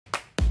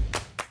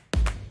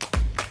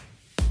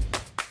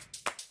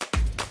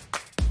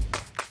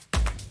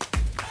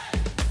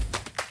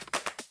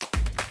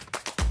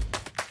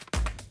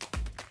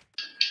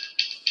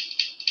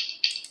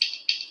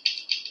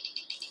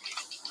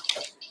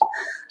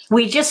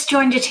We just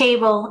joined a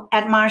table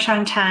at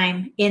Mahjong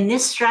time. In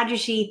this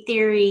strategy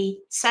theory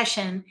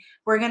session,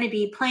 we're going to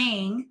be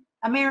playing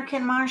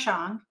American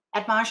Mahjong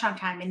at Mahjong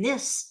time, and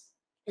this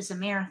is a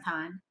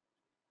marathon.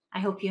 I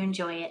hope you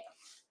enjoy it.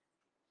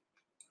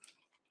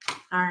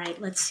 All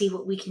right, let's see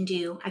what we can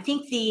do.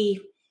 I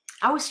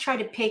always try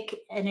to pick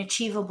an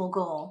achievable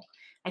goal.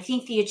 I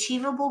think the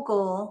achievable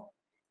goal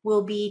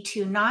will be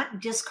to not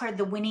discard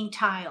the winning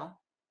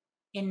tile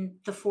in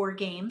the 4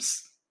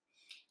 games.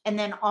 And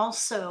then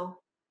also,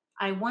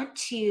 I want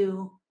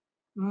to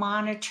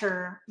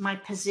monitor my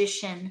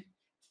position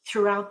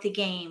throughout the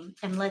game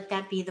and let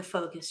that be the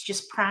focus.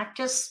 Just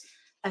practice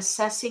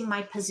assessing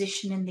my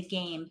position in the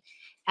game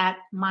at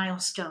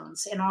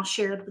milestones. And I'll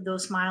share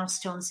those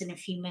milestones in a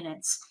few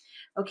minutes.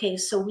 Okay,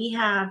 so we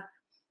have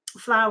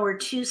flower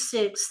 2,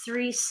 6,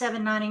 3,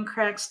 7, 9 in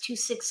cracks, 2,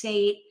 6,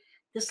 8.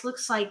 This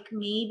looks like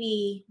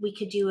maybe we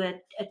could do a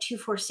 2,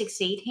 4,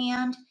 6, 8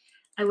 hand.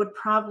 I would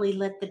probably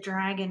let the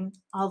dragon,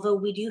 although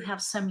we do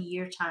have some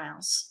year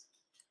tiles.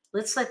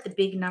 Let's let the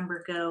big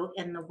number go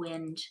and the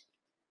wind.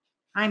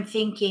 I'm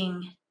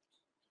thinking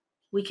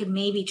we could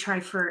maybe try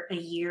for a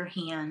year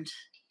hand.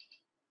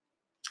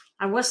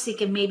 I was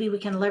thinking maybe we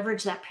can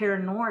leverage that pair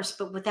of Norse,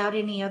 but without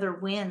any other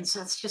winds,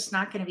 that's just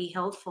not going to be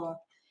helpful.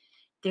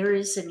 There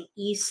is an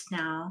east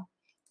now,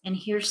 and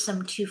here's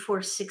some 2,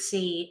 4, 6,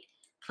 8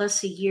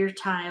 plus a year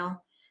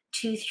tile,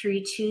 2,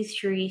 3, 2,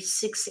 3,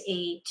 6,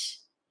 8.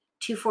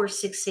 2, 4,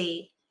 6,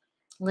 8.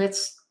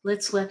 Let's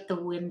let the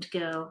wind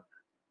go.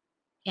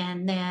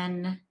 And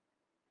then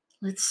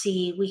let's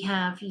see, we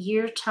have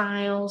year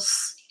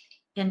tiles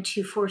and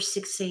 2, 4,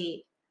 6,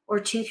 8 or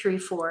 2, 3,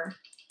 4.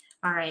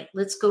 All right,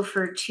 let's go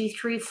for 2,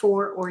 3,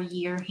 4 or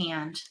year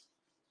hand.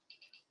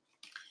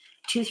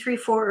 2, 3,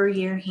 4 or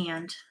year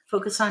hand.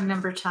 Focus on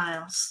number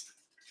tiles.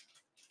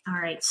 All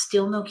right,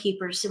 still no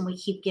keepers, and we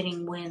keep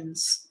getting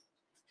wins.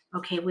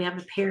 Okay, we have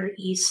a pair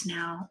east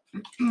now.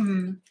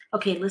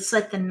 Okay, let's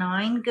let the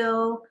 9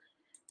 go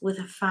with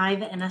a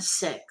 5 and a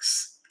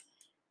 6.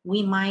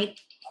 We might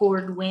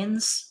hoard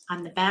wins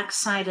on the back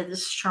side of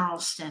this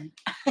Charleston.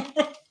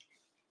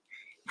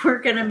 We're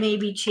going to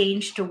maybe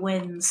change to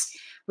wins.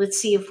 Let's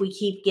see if we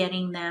keep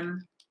getting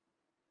them.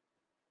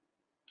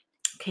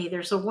 Okay,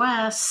 there's a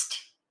west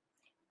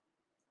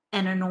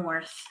and a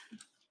north.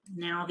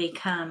 Now they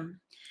come.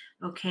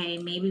 Okay,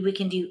 maybe we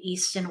can do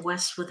east and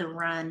west with a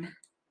run.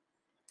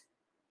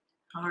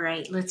 All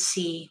right, let's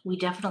see. We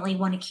definitely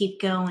want to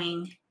keep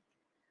going.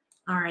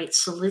 All right,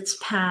 so let's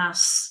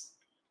pass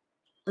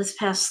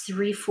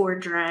 3, 4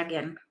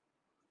 dragon.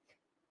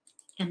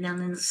 And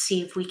then let's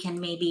see if we can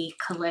maybe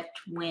collect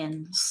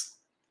wins.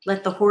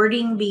 Let the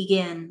hoarding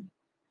begin.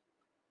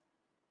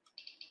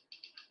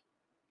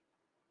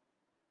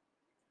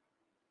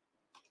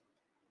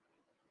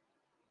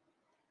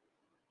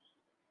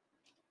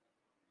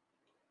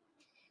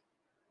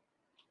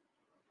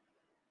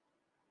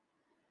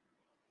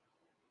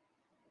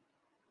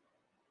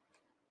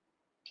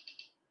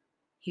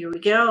 Here we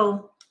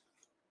go.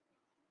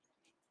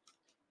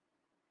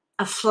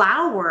 A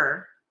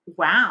flower.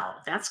 Wow,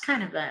 that's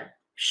kind of a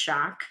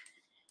shock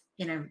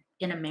in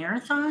a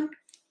marathon.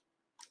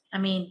 I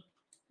mean,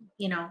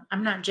 you know,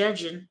 I'm not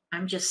judging.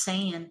 I'm just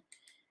saying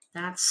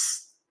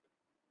that's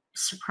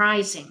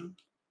surprising.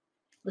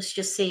 Let's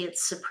just say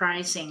it's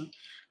surprising.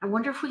 I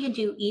wonder if we can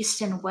do east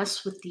and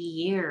west with the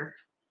year.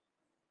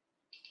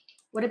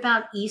 What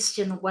about east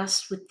and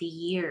west with the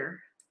year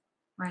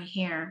right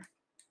here?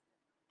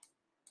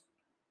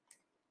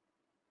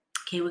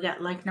 Okay, we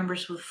got like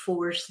numbers with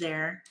 4s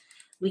there.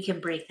 We can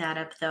break that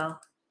up though.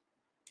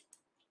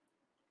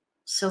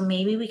 So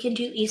maybe we can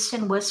do east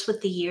and west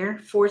with the year.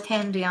 4th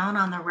hand down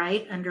on the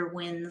right under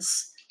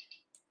winds.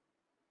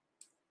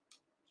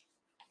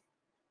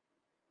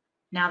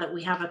 Now that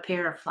we have a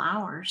pair of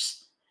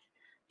flowers,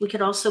 we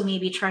could also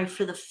maybe try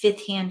for the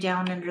 5th hand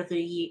down under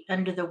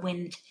the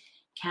wind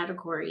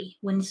category,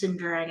 winds and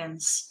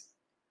dragons.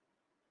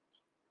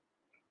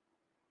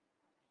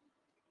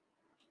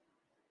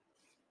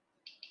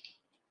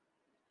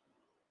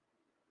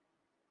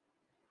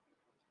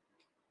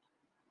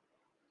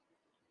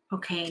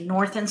 Okay,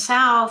 north and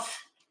south.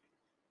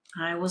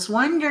 I was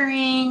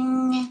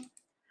wondering.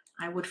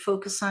 I would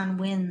focus on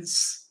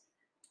winds.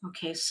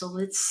 Okay, so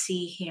let's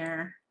see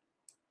here.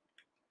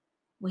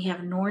 We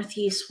have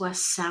northeast,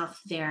 west, south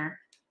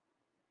there.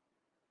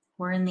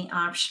 We're in the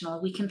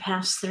optional. We can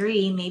pass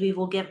 3. Maybe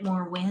we'll get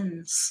more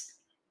winds.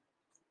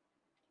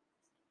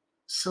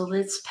 So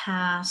let's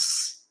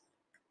pass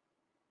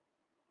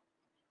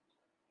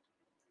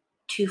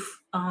 2.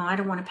 Oh, I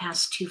don't want to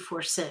pass 2,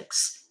 4,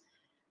 6.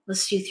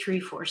 Let's do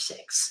 3, 4,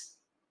 6.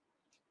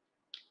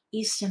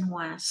 East and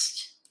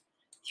west.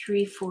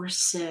 3, 4,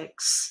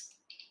 6.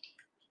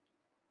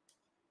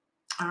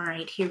 All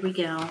right, here we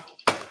go.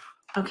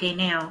 Okay,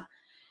 now,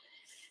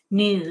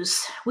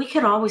 news. We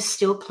could always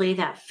still play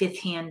that 5th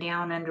hand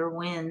down under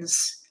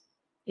winds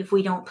if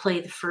we don't play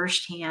the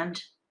 1st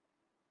hand.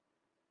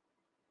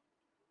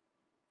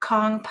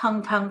 Kong,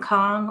 pung, pung,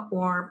 kong,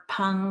 or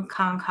pung,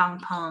 kong, kong,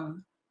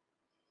 pung.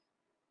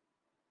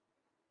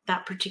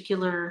 That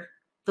particular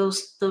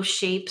Those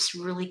shapes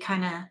really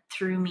kind of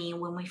threw me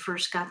when we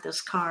first got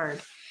this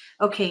card.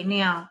 Okay,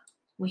 now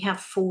we have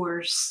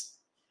 4s.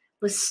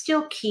 Let's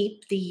still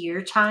keep the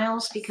year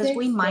tiles because 6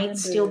 we might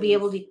bamboos. still be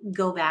able to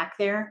go back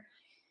there.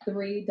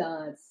 3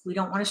 dots. We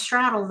don't want to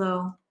straddle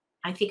though.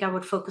 I think I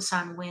would focus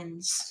on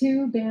winds.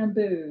 2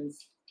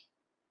 bamboos.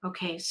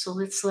 Okay, so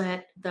let's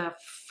let the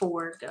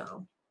 4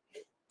 go.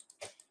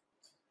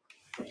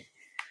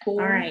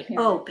 4 All right. characters.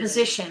 Oh,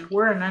 position.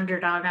 We're an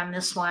underdog on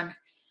this one.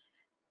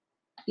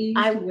 East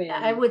wind.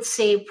 I would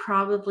say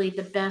probably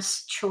the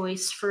best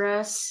choice for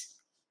us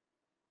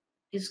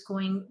is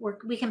going,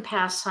 we can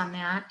pass on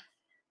that.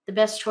 The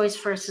best choice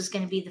for us is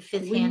going to be the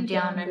 5th 3 hand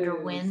down bamboos.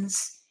 under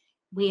winds.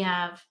 We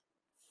have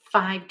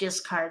 5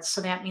 discards,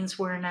 so that means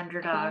we're an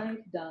underdog. 5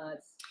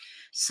 dots.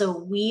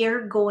 So we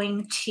are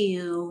going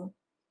to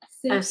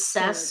 6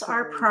 assess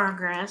our characters.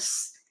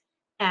 progress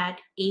at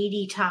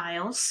 80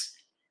 tiles,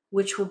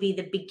 which will be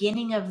the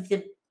beginning of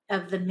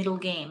the middle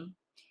game.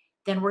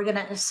 Then we're going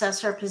to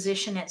assess our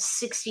position at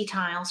 60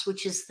 tiles,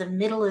 which is the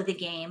middle of the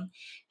game.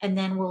 And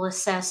then we'll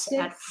assess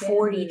 6 at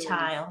 40 bamboos.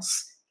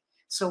 tiles.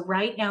 So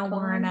right now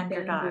we're an 5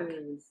 underdog.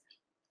 bamboos.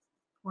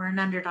 We're an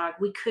underdog.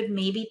 We could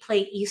maybe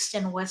play east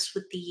and west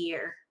with the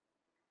year.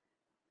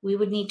 We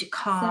would need to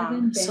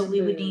calm, 7 so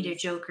we would need a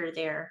bamboos. joker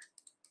there.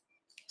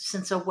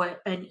 Since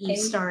an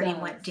east 8 already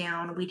dots. went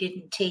down, we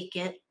didn't take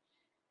it.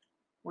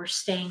 We're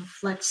staying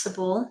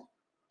flexible.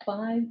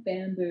 5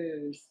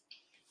 bamboos.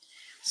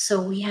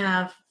 So we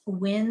have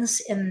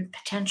winds and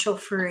potential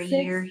for a 6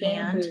 year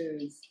hand.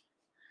 bamboos.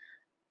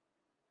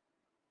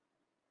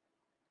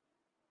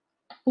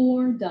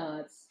 4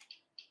 dots.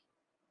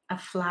 A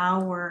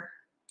flower.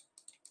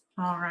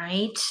 All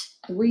right.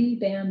 3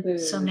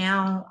 bamboos. So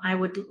now I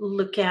would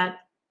look at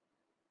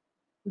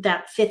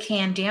that 5th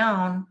hand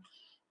down.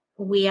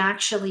 We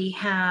actually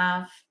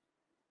have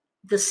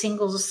the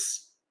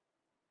singles,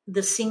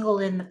 the single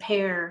in the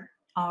pair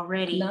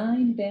already.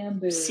 9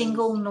 bamboos.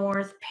 Single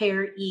north,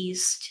 pair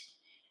east.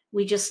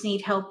 We just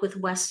need help with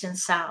west and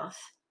south.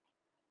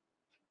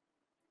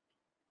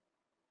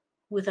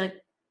 With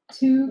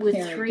 2 3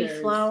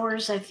 characters.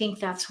 flowers, I think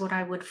that's what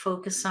I would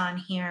focus on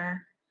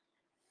here.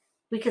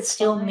 We could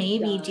still 5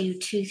 maybe dots. do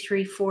 2,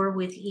 3, 4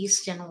 with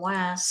east and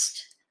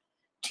west.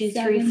 2,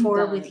 3, 7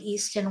 4 with dots.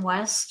 east and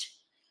west.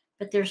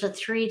 But there's a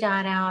 3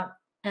 dot out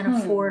and a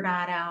 4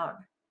 dot out.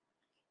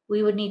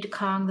 We would need to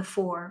Kong the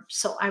 4.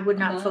 So I would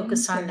not 9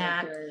 focus on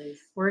that. characters.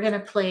 We're going to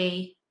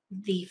play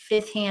the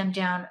 5th hand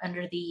down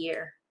under the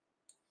year.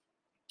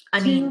 I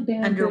 2 mean,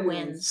 bamboos. under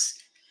winds.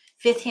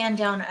 5th hand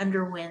down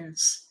under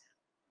winds.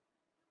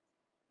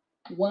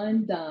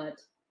 1 dot.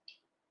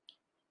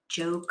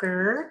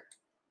 Joker.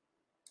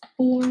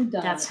 4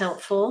 dots. That's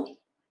helpful.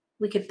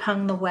 We could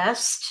pung the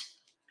west.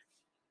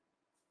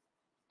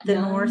 The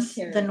 9 north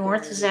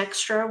characters. is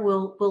extra.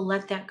 We'll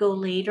let that go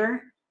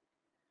later.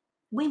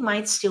 We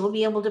might still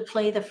be able to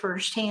play the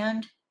 1st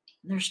hand.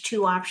 There's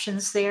 2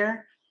 options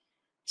there.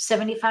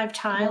 75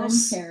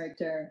 tiles. 1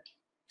 character.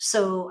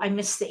 So I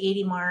missed the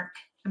 80 mark.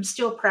 I'm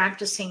still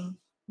practicing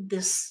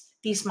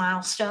these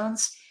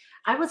milestones.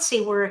 I would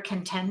say we're a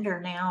contender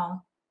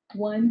now.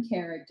 1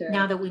 character.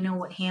 Now that we know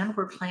what hand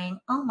we're playing.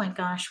 Oh my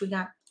gosh, we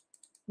got,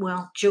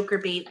 well, joker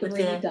bait with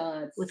 3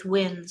 dots. with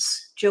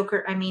winds.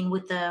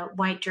 With the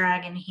white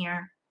dragon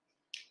here.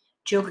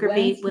 Joker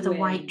bait West with a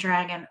white wind.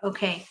 dragon.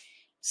 Okay,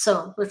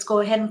 so let's go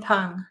ahead and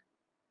pung.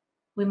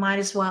 We might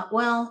as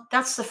well,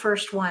 that's the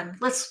first one.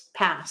 Let's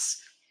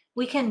pass.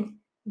 We can,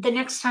 the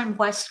next time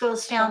west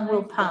goes down, 5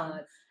 we'll pung.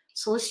 dots.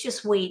 So let's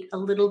just wait a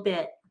little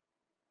bit.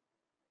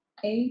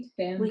 8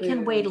 bamboos. We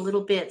can wait a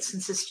little bit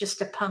since it's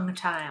just a pung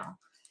tile.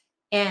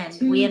 And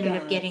 2 we ended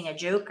up dots. getting a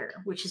joker,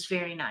 which is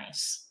very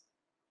nice.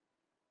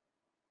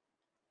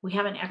 We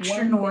have an extra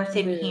 1 north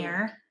in bamboo.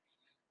 here.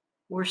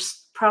 We're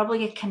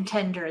probably a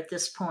contender at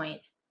this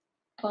point.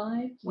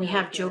 5 We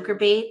have characters. joker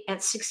bait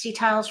at 60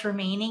 tiles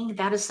remaining.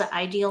 That is the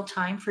ideal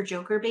time for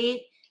joker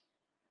bait.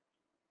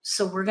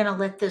 So we're going to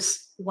let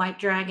this white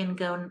dragon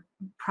go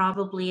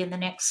probably in the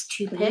next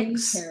 2 3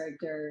 picks.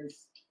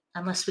 characters.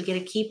 Unless we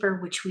get a keeper,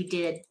 which we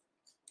did.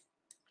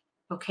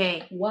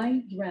 Okay.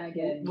 White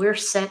dragon. We're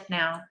set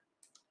now.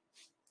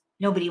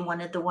 Nobody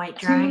wanted the white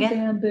 2 dragon.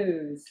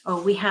 bamboos.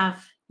 Oh, we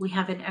have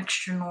an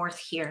extra north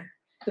here.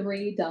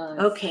 3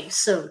 dots. Okay,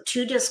 so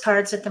 2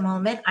 discards at the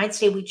moment. I'd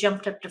say we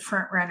jumped up to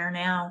front runner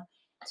now.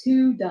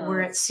 2 dots.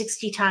 We're at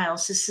 60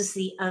 tiles. This is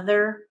the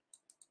other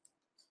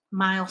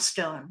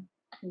milestone.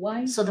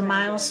 White So the dragon.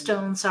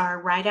 milestones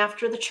are right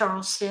after the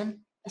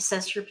Charleston,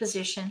 assess your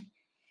position,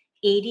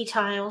 80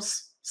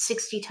 tiles,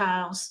 60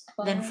 tiles,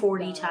 then 5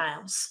 40 dots.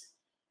 tiles.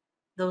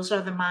 Those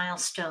are the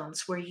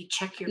milestones where you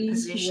check your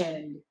East position.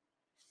 wind.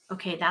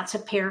 Okay, that's a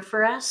pair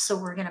for us, so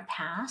we're going to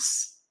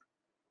pass.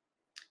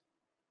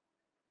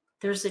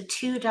 There's a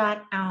 2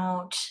 dot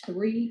out.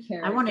 3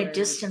 characters. I want to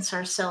distance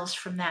ourselves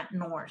from that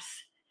north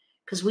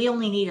because we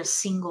only need a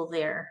single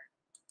there.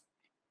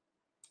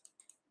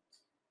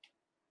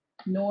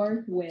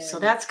 North wind. So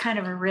that's kind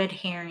of a red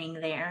herring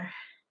there.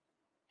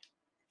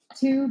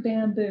 2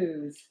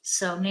 bamboos.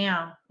 So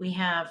now we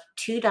have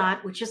 2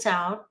 dot, which is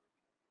out.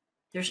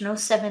 There's no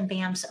 7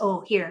 bams.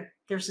 Oh, here,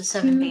 there's a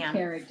 7 2 bam.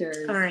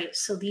 characters. All right,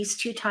 so these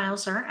 2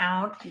 tiles are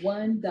out.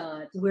 1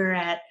 dot. We're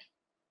at,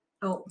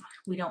 oh,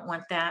 we don't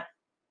want that.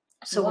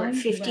 So we're at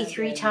White 53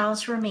 dragon.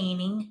 tiles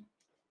remaining.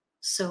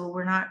 So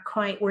we're not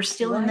quite, we're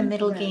still in the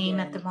middle game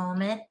at the White-dragon.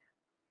 moment.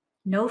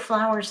 No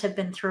flowers have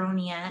been thrown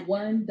yet.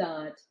 1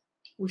 dot.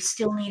 We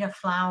still need a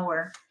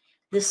flower.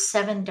 This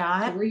 7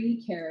 dot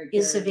 3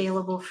 characters. is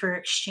available for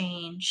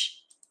exchange.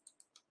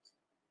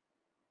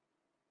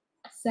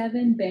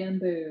 7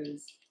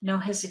 bamboos. No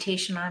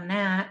hesitation on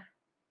that.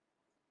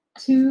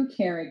 2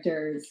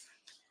 characters.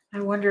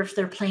 I wonder if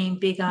they're playing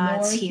big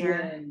odds North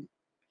here. wind.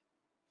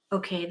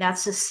 Okay,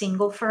 that's a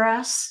single for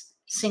us.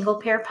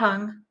 Single pair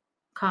pung.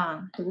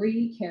 Kong.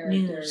 3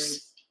 characters.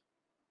 News.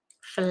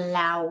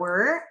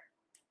 Flower.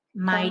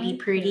 Mighty 5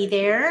 pretty characters.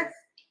 there.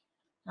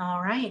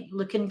 All right,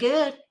 looking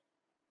good.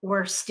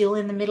 We're still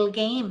in the middle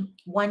game.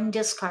 1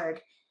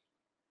 discard.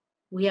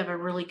 We have a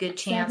really good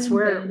chance. 7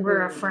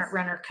 We're a bamboos. front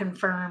runner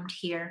confirmed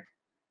here.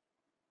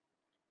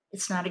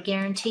 It's not a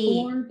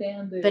guarantee, 4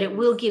 bamboos. but it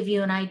will give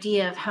you an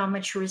idea of how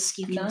much risk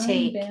you can 9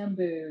 take.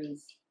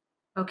 bamboos.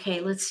 Okay,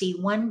 let's see.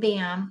 1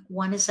 bam,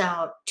 1 is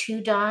out.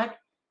 2 dot,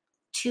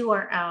 2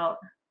 are out.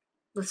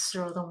 Let's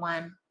throw the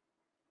 1.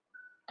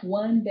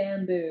 1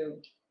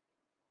 bamboo.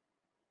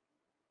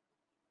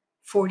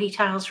 40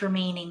 tiles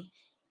remaining.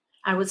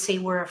 I would say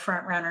we're a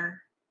front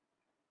runner.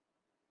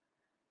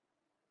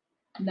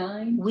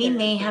 9 We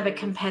may have a characters.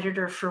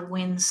 competitor for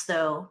wins,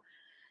 though.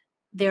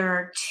 There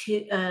are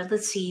 2,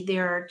 let's see,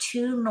 there are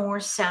 2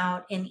 north,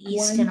 south, and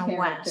east 1 and a character.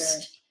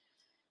 west.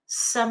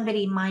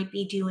 Somebody might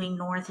be doing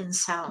north and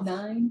south.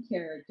 9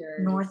 characters.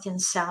 North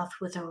and south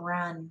with a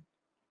run.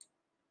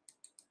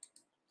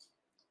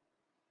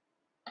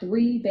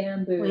 3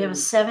 bamboos. We have a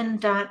 7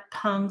 dot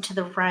pung to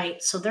the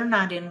right, so they're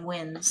not in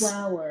wins.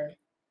 Flower.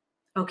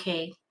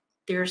 Okay,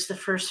 there's the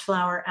first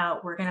flower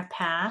out. We're going to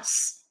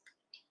pass.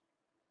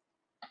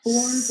 4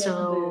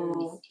 So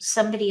bamboos.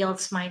 somebody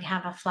else might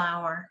have a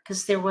flower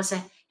because there was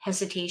a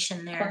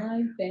hesitation there.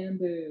 5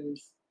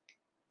 bamboos.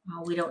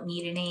 Oh, we don't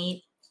need an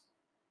 8.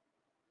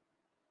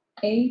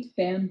 8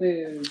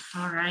 bamboos.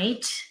 All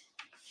right,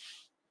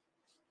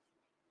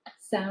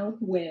 South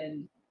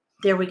wind.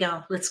 there we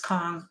go. Let's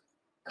Kong.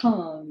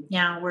 Kong.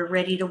 Now we're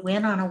ready to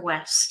win on a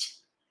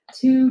west.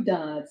 2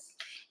 dots.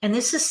 And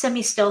this is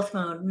semi-stealth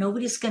mode.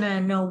 Nobody's going to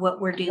know what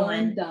we're 1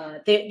 doing.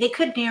 dot. They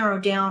could narrow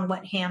down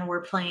what hand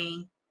we're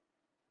playing,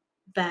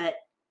 but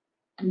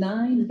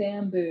 9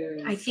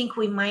 bamboos. I think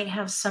we might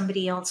have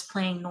somebody else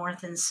playing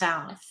north and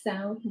south.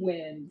 South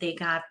wind. They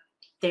got,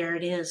 there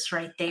it is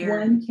right there.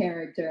 1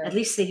 character. At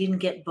least they didn't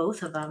get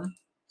both of them.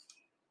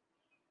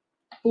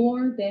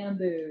 4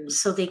 bamboos.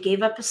 So they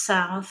gave up a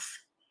south.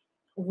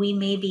 We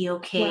may be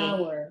okay.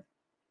 Flower.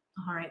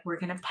 All right, we're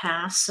going to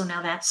pass. So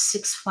now that's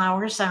 6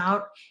 flowers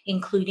out,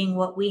 including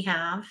what we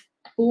have.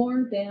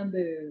 4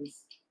 bamboos.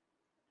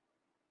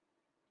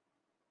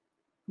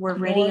 We're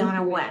ready North on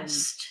a wind.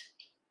 west.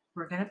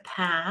 We're going to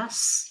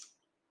pass.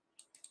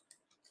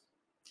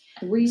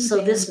 3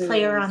 So this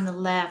player bamboos. on the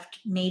left,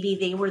 maybe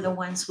they were the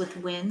ones with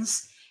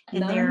wins,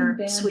 and 9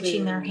 they're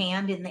switching their bamboos.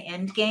 hand in the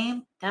end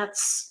game.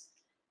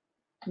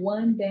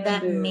 1 That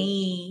bamboo.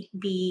 may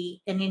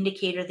be an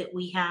indicator that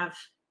we have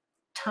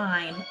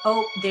time.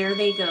 Oh, there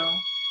they go.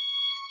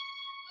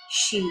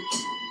 Shoot.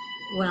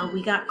 Well,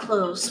 we got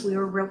close. We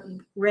were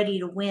ready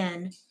to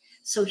win.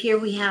 So here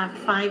we have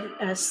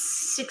 5,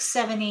 6,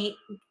 7, 8,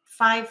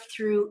 5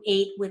 through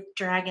 8 with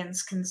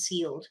dragons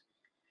concealed.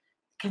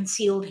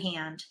 Concealed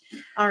hand.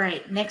 All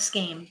right, next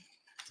game.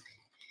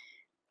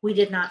 We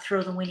did not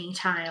throw the winning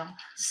tile,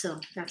 so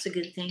that's a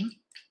good thing.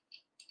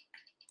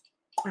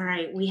 All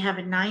right, we have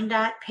a 9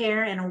 dot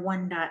pair and a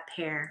 1 dot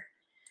pair.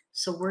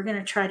 So we're going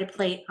to try to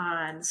play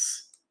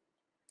odds.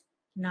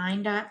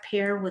 9 dot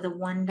pair with a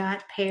 1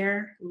 dot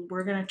pair.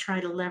 We're going to try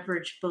to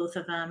leverage both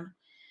of them.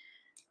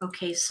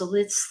 Okay, so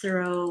let's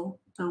throw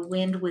a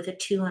wind with a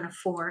 2 and a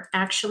 4.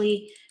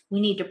 Actually, we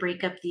need to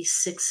break up these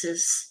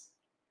 6s.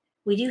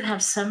 We do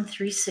have some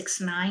 3,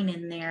 6, 9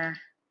 in there.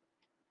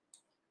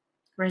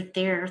 Right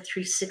there,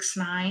 3, 6,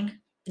 9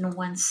 in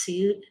 1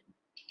 suit.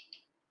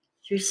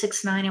 3,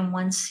 6, 9 in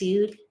 1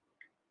 suit.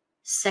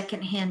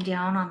 Second hand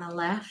down on the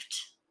left.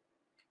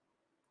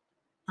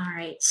 All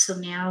right, so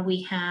now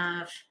we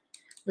have,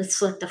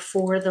 let's let the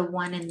 4, the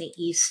 1, and the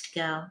east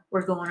go.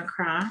 We're going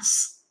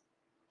across.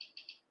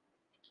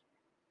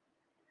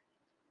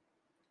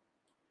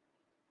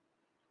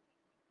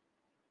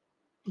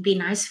 It'd be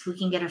nice if we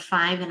can get a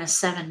 5 and a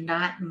 7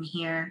 dot in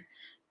here.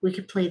 We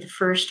could play the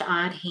first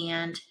odd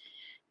hand,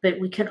 but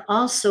we could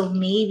also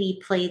maybe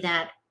play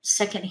that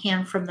second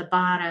hand from the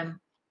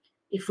bottom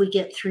if we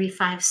get 3,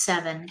 5,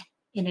 7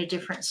 in a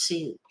different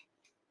suit.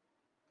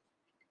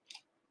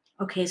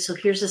 Okay, so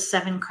here's a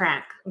 7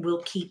 crack.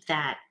 We'll keep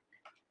that.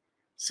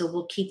 So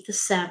we'll keep the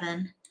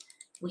 7.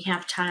 We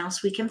have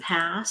tiles we can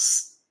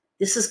pass.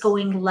 This is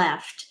going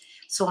left.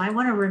 So I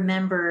want to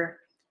remember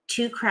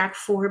 2 crack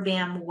 4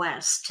 bam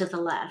west to the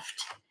left.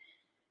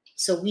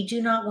 So we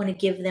do not want to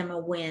give them a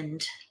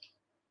wind.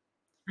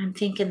 I'm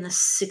thinking the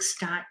 6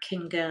 dot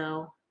can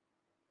go.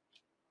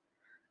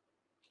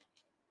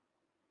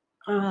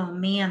 Oh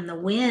man, the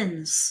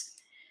wins.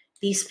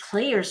 These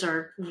players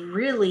are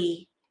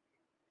really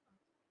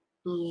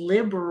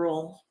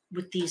liberal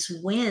with these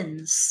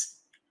wins.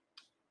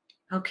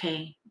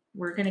 Okay,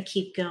 we're going to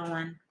keep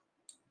going.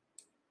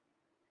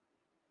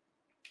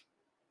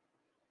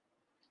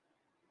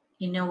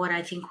 You know what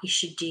I think we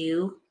should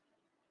do?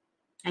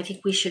 I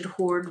think we should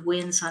hoard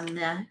wins on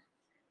the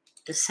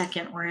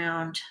second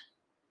round.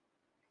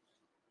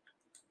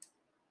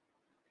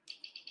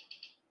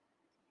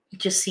 It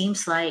just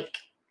seems like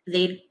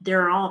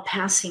they're all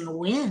passing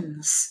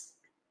wins.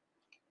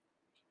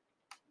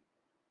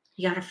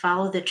 You got to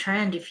follow the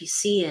trend if you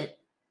see it.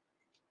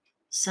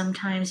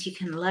 Sometimes you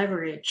can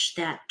leverage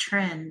that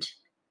trend.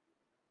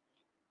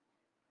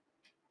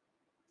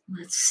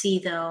 Let's see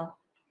though,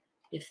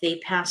 if they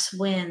pass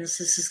wins,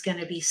 this is going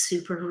to be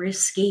super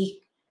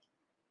risky.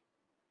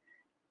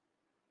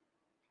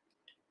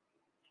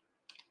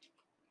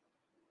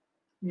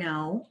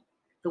 No,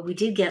 but we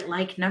did get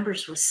like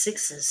numbers with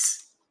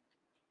sixes.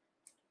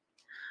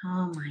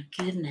 Oh my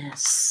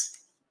goodness.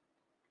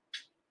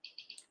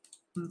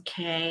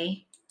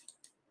 Okay.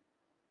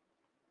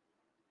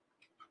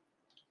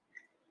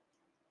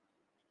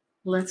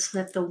 Let's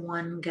let the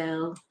 1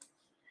 go.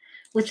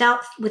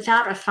 Without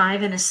a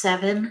 5 and a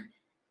 7,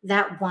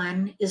 that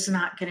 1 is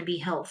not going to be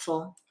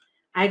helpful.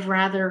 I'd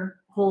rather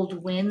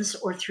hold wins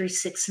or 3,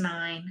 6,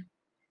 9.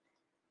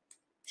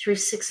 3,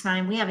 6,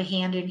 9. We have a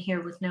hand in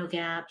here with no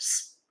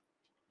gaps.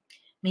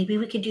 Maybe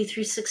we could do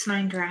 3, 6,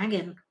 9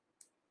 dragon.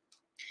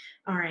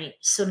 All right,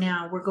 so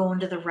now we're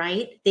going to the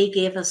right. They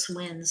gave us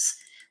wins,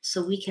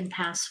 so we can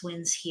pass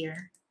wins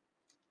here.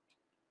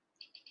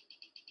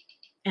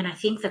 And I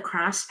think the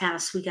cross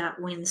pass, we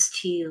got wins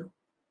too.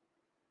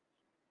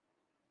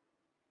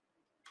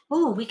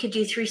 Oh, we could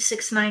do 3,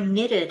 6, 9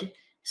 knitted.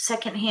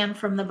 Second hand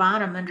from the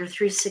bottom under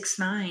 3, 6,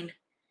 9.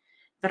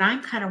 But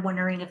I'm kind of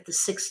wondering if the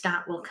 6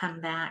 dot will come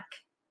back.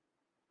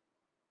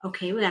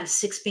 Okay, we got a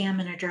 6 bam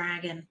and a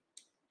dragon.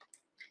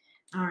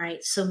 All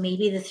right, so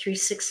maybe the 3,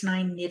 6,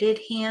 9 knitted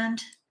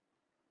hand.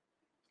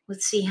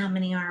 Let's see how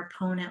many our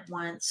opponent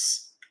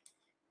wants.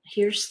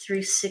 Here's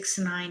 3, 6,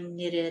 9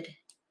 knitted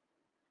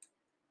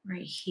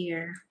right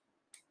here.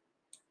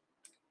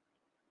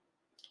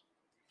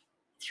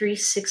 3,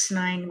 6,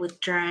 9 with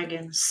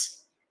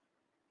dragons.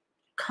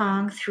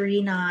 Kong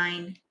 3,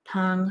 9,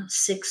 Pung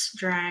 6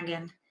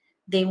 dragon.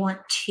 They want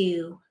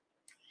 2.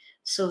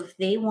 So if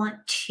they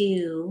want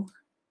 2,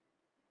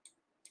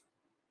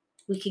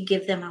 we could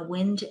give them a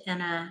wind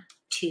and a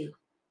 2.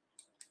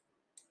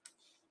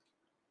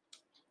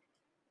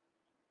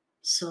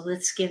 So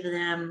let's give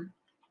them,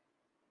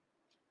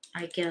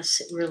 I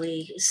guess it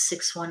really is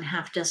 6 one,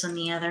 half dozen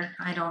the other.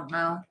 I don't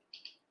know.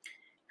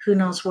 Who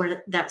knows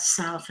where that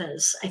south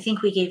is? I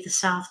think we gave the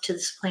south to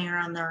this player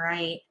on the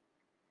right.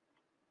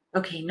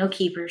 Okay, no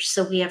keepers.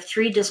 So we have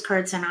 3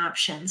 discards and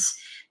options,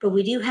 but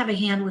we do have a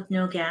hand with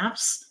no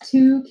gaps.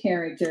 2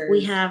 characters.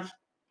 We have,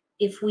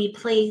 if we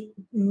play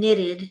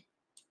knitted,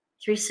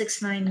 3,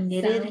 6, 9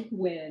 knitted. South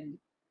wind.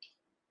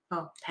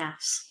 Oh,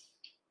 pass.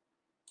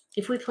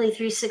 If we play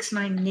 3, 6,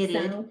 9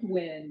 knitted, South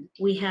wind.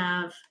 we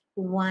have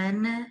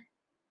 1.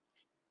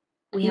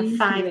 We have East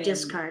 5 wind.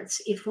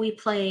 discards. If we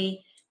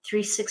play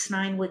 3, 6,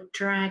 9 with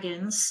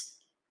dragons,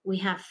 we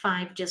have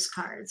 5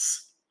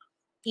 discards.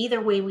 Either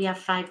way, we have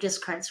 5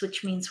 discards,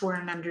 which means we're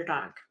an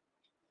underdog.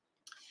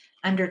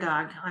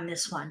 Underdog on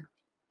this one.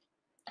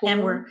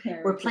 And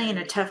we're playing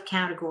a tough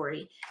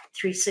category,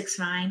 3, 6,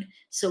 9.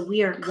 So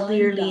we are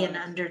clearly an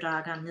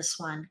underdog on this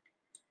one.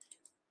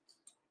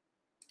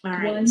 All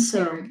right,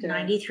 so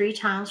 93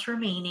 tiles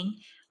remaining.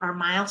 Our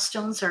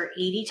milestones are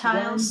 80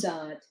 tiles,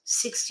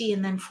 60,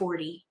 and then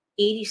 40.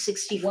 80,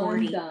 60,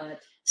 40.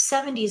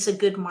 70 is a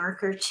good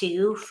marker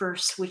too for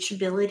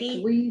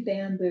switchability. 3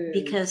 bamboos.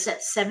 Because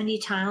at 70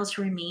 tiles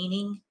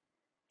remaining,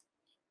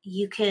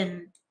 you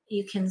can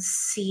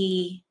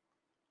see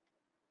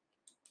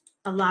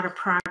a lot of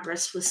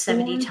progress with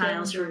 70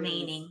 tiles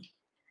remaining.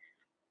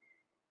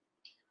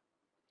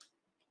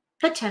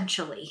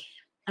 Potentially.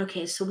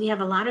 Okay, so we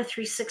have a lot of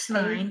 3, 6,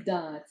 9. 8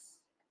 dots.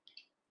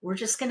 We're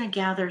just going to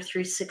gather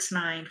 3, 6,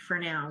 9 for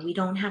now. We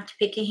don't have to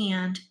pick a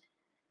hand.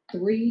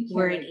 3 characters.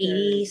 We're at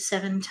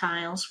 87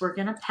 tiles. We're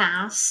going to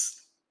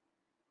pass.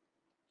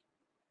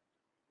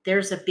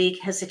 There's a big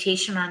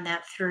hesitation on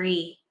that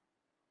 3.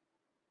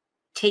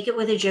 Take it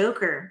with a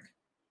joker.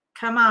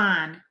 Come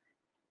on.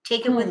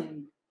 Take it with...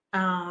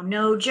 Oh,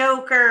 no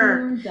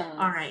joker. 4 dots.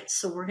 All right,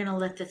 so we're going to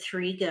let the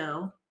 3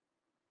 go.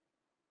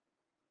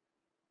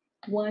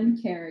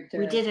 1 character.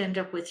 We did end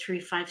up with 3,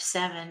 5,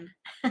 7,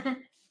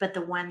 but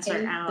the 1s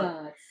are 8 out.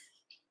 dots.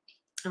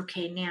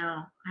 Okay,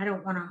 now I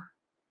don't want to.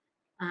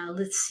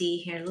 Let's see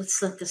here.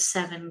 Let's let the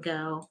 7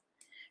 go.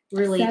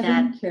 Really,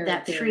 7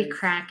 that 3 characters.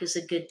 crack is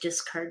a good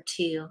discard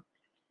too.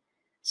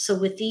 So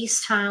with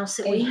these tiles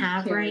that we 8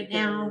 have right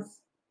now, characters.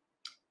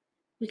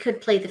 we could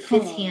play the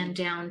 5th hand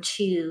down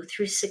too.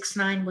 3, 6,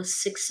 9 with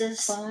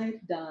 6s. 5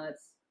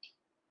 dots.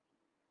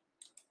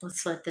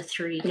 Let's let the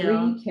 3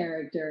 go. 3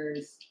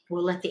 characters.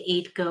 We'll let the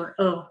 8 go.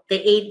 Oh,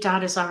 the 8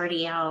 dot is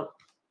already out.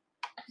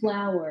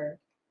 Flower.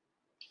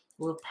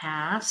 We'll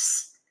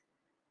pass.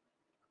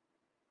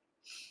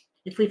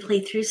 If we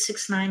play 3,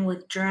 6, 9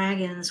 with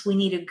dragons, we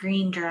need a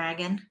green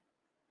dragon.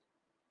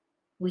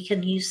 We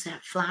can use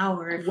that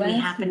flower if we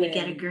happen to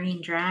get a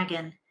green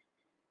dragon.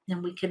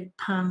 Then we could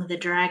pung the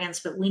dragons,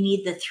 but we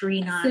need the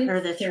 3 or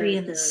the 3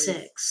 and the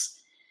 6.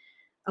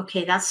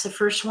 Okay, that's the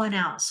first one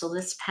out. So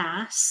let's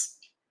pass.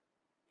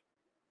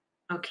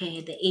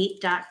 Okay, the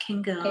 8 dot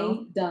can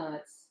go. 8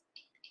 dots.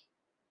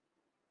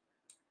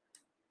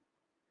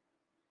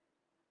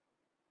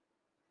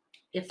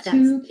 If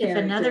If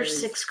another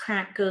 6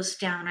 crack goes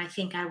down, I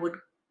think I would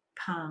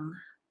pung.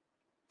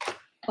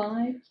 5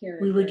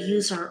 characters. We would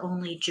use our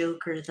only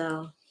joker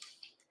though.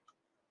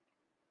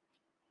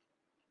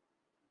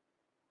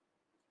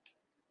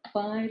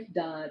 5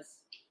 dots.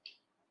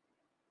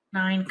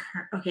 9.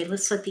 Okay,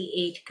 let's let the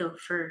 8 go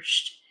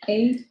first.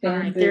 8 bamboos. All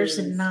right, there's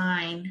a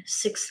 9,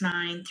 6,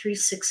 9, 3,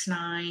 6,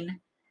 9.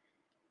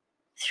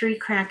 3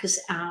 crack is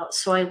out,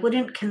 so I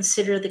wouldn't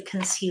consider the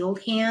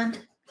concealed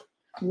hand.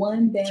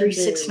 1 bamboo. 3,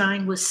 6,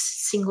 9 with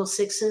single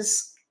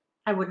 6s.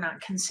 I would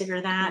not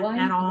consider that White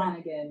at all.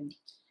 dragon.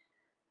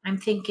 I'm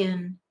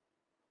thinking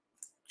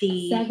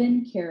the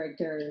 7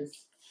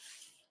 characters.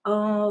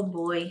 Oh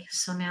boy,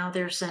 so now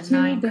there's a 2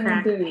 9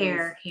 crack bamboos.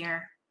 pair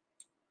here.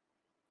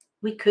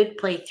 We could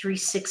play 3,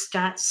 6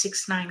 dot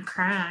 6, 9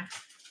 crack.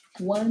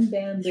 1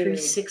 bamboo. 3,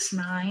 6,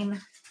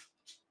 9.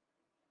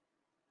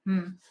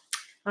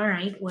 All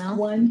right, well,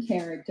 1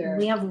 character.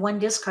 we have 1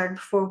 discard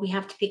before we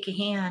have to pick a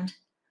hand.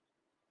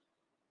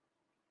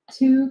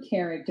 2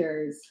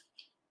 characters.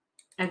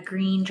 A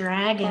green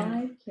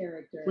dragon. 5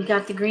 characters. We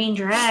got the green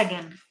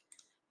dragon.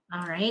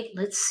 All right,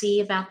 let's see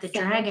about the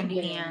South dragon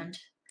wind. hand.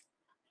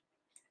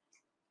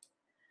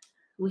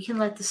 We can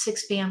let the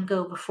 6 bam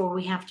go before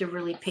we have to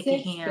really pick a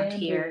 6 hand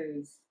here.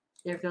 bamboos.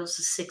 There goes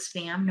the 6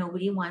 bam.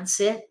 Nobody wants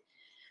it.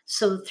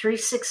 So 3,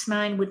 6,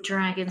 9 with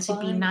dragons. It'd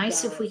be 5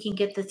 nice if we dots. can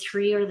get the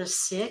 3 or the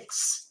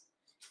 6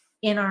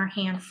 in our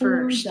hand 4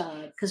 first,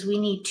 dots. because we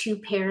need 2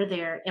 pair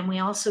there, and we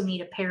also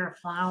need a pair of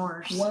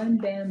flowers. 1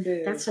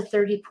 bamboo. That's a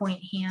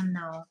 30-point hand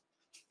though.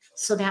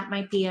 So that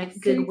might be a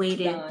good 6 way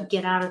to dots.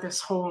 get out of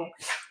this hole.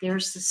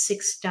 There's the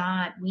 6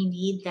 dot. We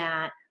need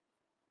that.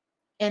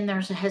 And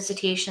there's a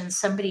hesitation.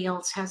 Somebody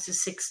else has a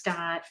 6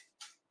 dot.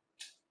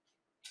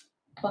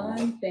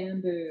 5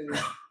 bamboos.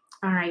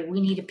 All right, we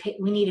need a pick.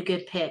 We need a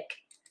good pick.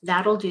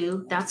 That'll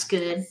do. That's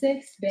good.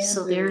 6 bamboos.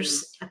 So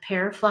there's a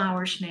pair of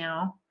flowers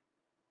now.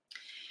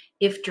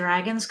 If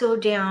dragons go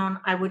down,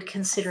 I would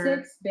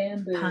consider 6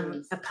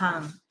 bamboos. a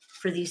pung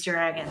for these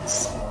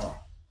dragons.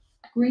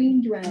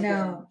 Green dragon.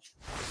 No.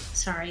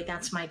 Sorry,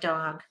 that's my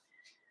dog.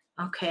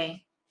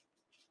 Okay.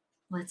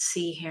 Let's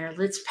see here.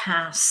 Let's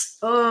pass.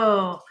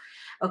 Oh,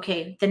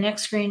 okay. The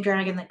next green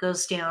dragon that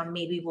goes down,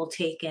 maybe we'll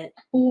take it.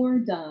 4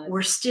 dots.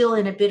 We're still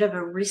in a bit of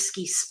a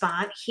risky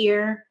spot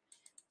here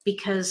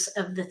because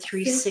of the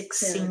 3, 6 6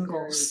 singles.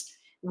 characters.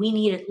 We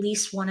need at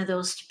least one of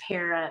those to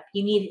pair up.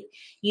 You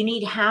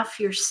need half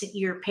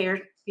your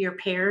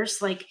pairs.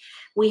 Like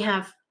we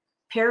have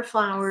pair of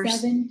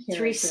flowers, 7 3,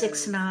 characters.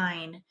 6,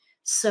 9.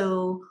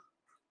 So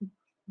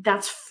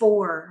that's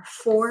 4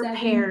 7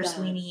 pairs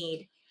we dots.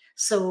 need.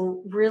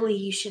 So really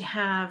you should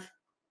have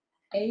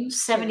 8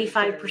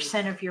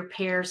 75% of your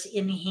pairs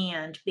in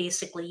hand.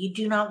 Basically, you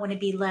do not want to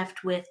be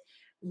left with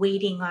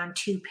waiting on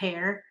 2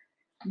 pair.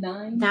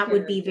 9 That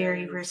would be very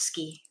characters.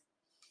 risky.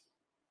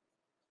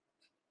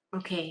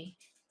 Okay,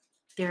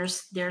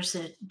 there's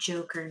a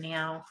joker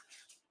now.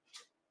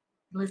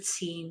 Let's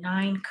see,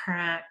 9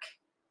 crack.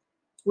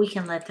 We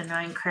can let the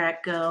 9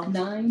 crack go.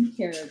 9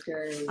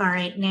 characters. All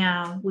right,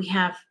 now we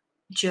have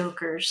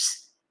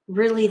jokers.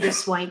 Really,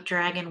 this white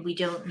dragon we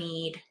don't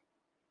need.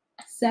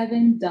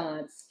 7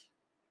 dots.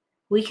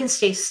 We can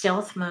stay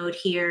stealth mode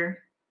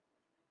here.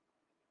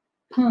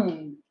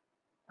 Pung.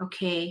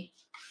 Okay.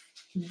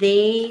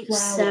 They Flower.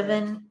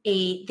 7,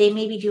 8. They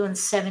may be doing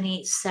 7,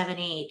 8, 7,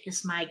 8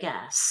 is my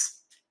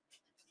guess.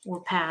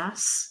 We'll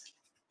pass.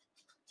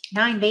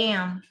 9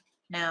 bam.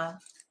 No.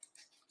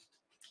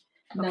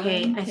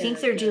 Okay, 9 I think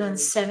they're doing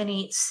characters. 7,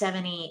 8,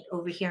 7, 8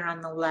 over here on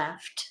the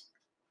left.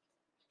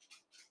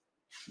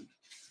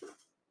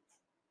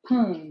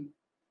 Pung.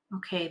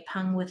 Okay,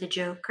 pung with a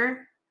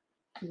joker.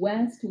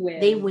 West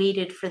wind. They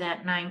waited for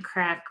that 9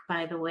 crack,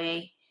 by the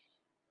way,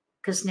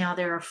 because now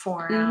there are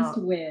 4 out.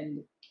 East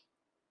wind.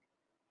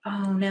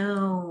 Oh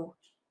no,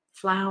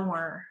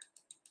 flower.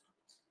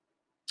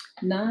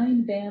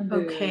 9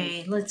 bamboos.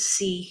 Okay, let's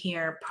see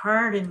here.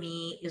 Part of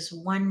me is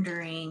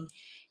wondering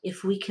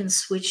if we can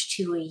switch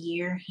to a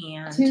year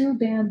hand. 2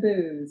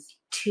 bamboos.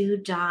 2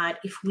 dot.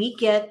 If we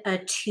get a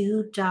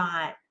 2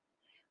 dot,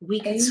 we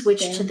could 8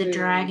 switch to the bamboos.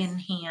 dragon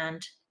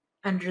hand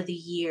under the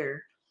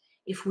year.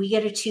 If we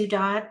get a 2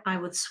 dot, I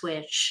would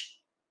switch.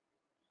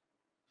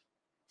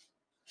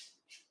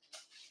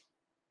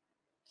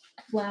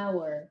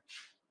 Flower.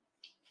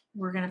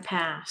 We're going to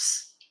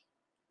pass.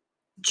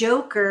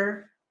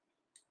 Joker.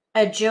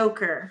 A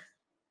joker.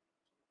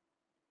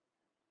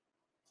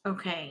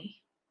 Okay.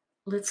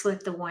 Let's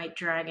let the white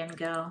dragon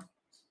go.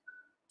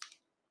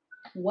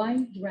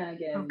 White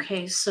dragon.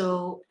 Okay,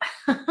 so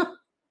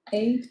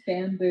 8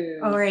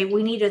 bamboos. All right,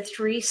 we need a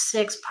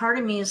 3-6. Part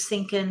of me is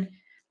thinking,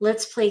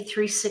 let's play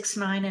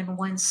 3-6-9 in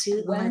one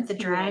suit and let the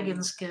West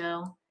dragons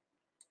go.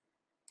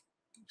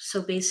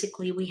 So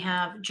basically, we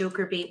have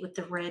joker bait with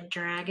the red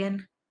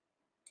dragon.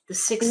 The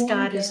 6 4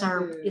 dot is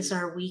bamboos.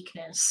 our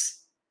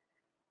weakness.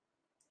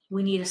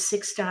 We need a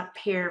 6 dot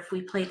pair if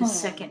we play the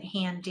second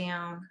hand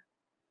down.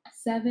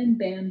 7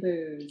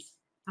 bamboos.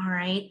 All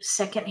right,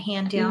 second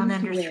hand down East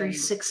under wind.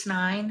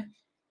 3-6-9.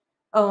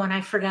 Oh, and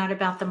I forgot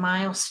about the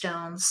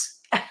milestones.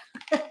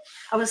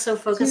 I was so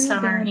focused 2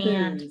 on our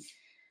hand. bamboos.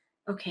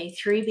 Okay,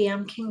 3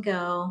 bam can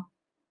go.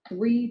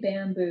 3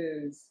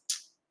 bamboos.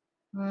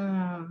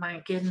 Oh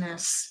my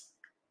goodness.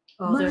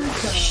 Oh,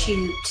 Mahjong.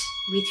 shoot.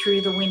 We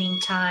threw the winning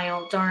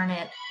tile. Darn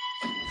it.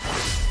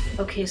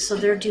 Okay, so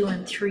they're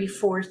doing 3-4,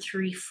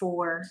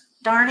 3-4.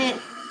 Darn it.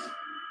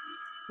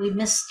 We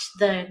missed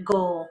the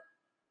goal.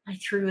 I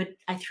threw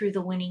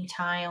the winning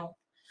tile.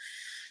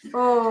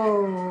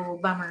 Oh,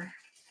 bummer.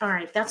 All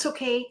right, that's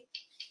okay.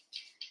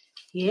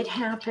 It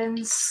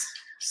happens.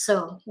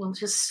 So we'll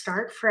just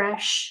start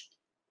fresh.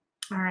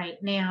 All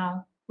right,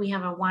 now we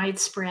have a wide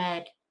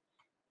spread.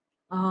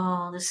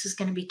 Oh, this is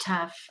going to be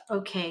tough.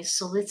 Okay,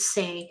 so let's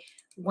say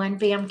 1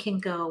 bam can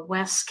go,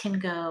 west can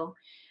go.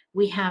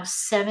 We have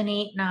 7,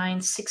 8,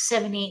 9, 6,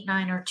 7, 8,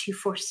 9, or 2,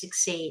 4,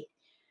 6, 8.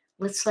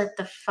 Let's let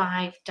the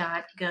 5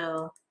 dot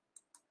go.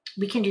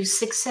 We can do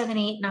 6, 7,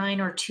 8,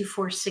 9, or 2,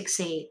 4, 6,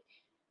 8.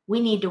 We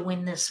need to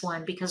win this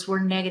one because we're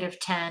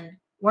 -10.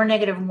 We're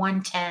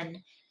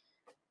 -110.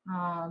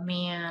 Oh,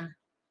 man.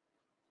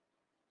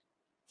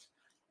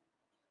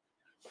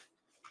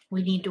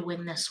 We need to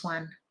win this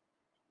one.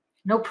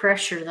 No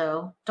pressure,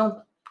 though.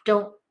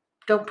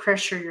 Don't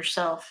pressure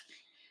yourself.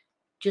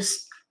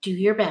 Just do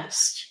your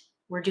best.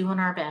 We're doing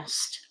our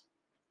best.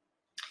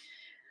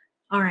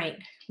 All right,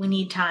 we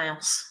need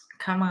tiles.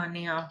 Come on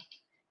now.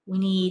 We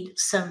need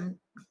some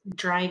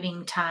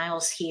driving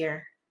tiles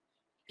here.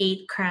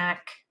 8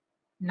 crack,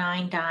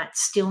 9 dot.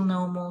 Still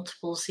no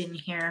multiples in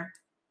here.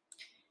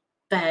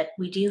 But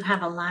we do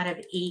have a lot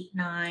of 8,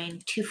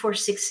 9, 2, 4,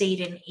 6, 8,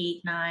 and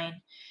 8,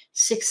 9,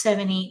 6,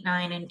 7, 8,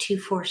 9, and 2,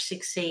 4,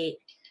 6, 8.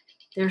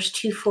 There's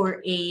 2,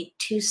 4, 8,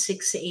 2,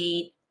 6,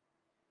 8,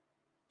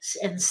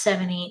 and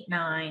 7, 8,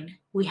 9.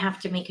 We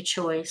have to make a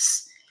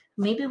choice.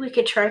 Maybe we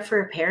could try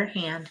for a pair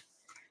hand.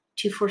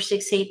 2, 4,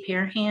 6, 8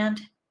 pair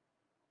hand.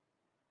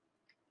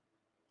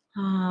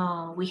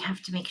 Oh, we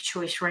have to make a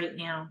choice right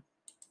now.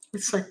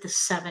 Let's let the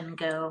 7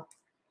 go.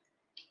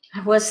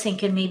 I was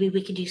thinking maybe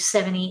we could do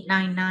 7, 8,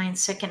 9, 9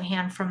 second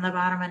hand from the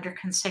bottom under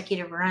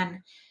consecutive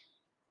run,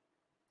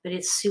 but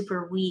it's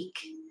super weak.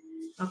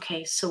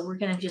 Okay, so we're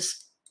going to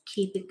just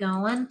keep it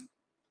going.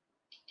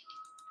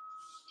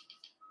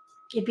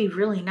 It'd be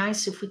really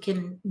nice if we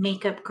can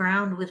make up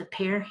ground with a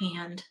pair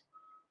hand.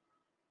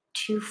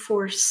 2,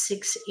 4,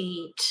 6,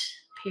 8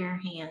 pair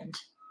hand.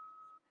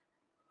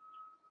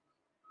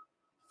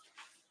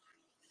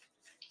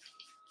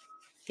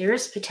 There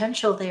is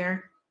potential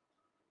there.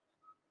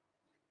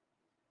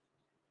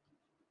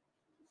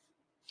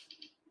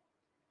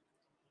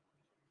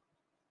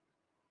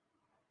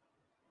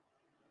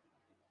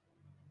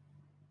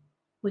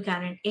 We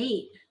got an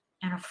 8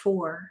 and a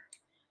 4.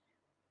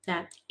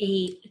 That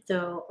 8,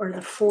 though, or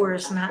the 4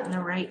 is not in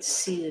the right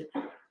suit.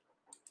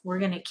 We're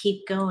going to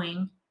keep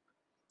going.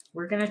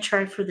 We're going to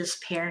try for this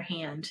pair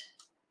hand.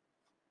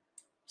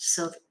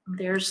 So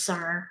there's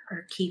our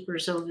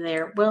keepers over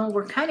there. Well,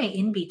 we're kind of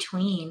in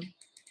between.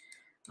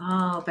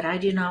 Oh, but I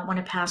do not want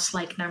to pass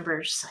like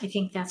numbers. I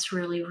think that's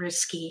really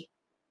risky.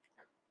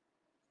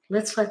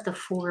 Let's let the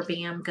 4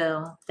 bam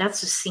go.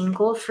 That's a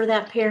single for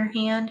that pair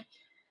hand.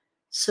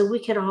 So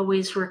we could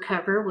always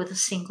recover with a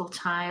single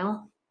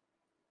tile.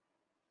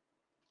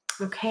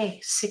 Okay,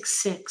 6,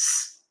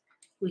 6.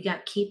 We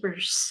got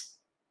keepers.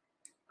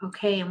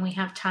 Okay, and we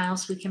have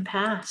tiles we can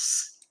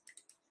pass.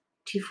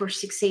 2, 4,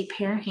 6, 8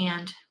 pair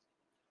hand.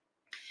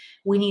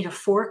 We need a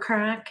 4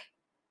 crack,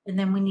 and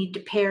then we need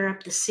to pair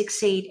up the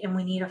 6, 8, and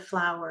we need a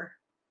flower.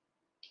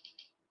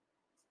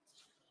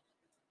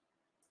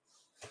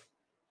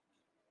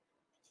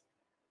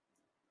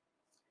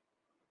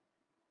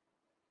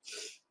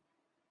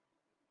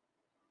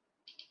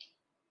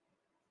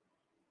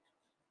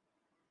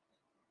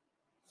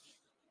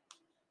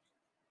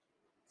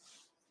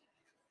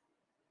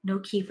 No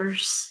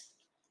keepers.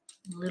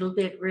 A little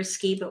bit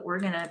risky, but we're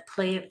going to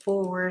play it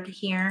forward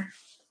here.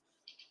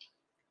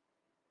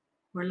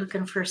 We're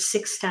looking for a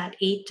 6 dot,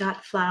 8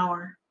 dot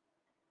flower.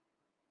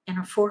 And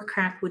a 4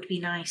 crack would be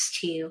nice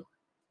too.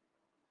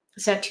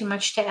 Is that too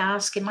much to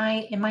ask? Am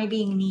I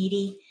being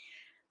needy?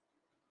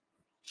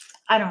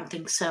 I don't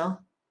think so.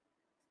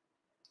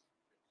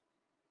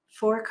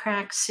 4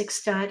 crack,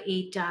 6 dot,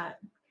 8 dot.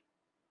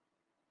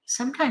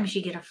 Sometimes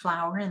you get a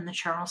flower in the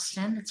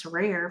Charleston. It's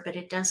rare, but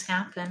it does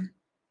happen.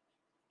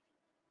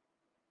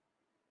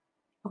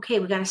 Okay,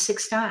 we got a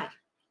 6 dot.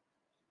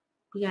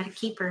 We got a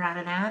keeper out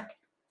of that.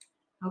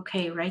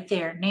 Okay, right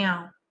there.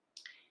 Now,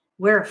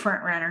 we're a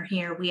front runner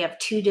here. We have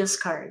 2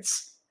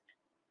 discards.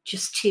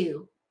 Just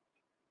 2.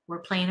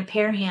 We're playing a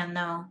pair hand,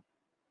 though.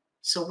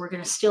 So we're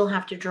going to still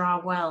have to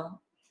draw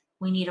well.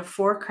 We need a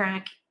 4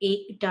 crack,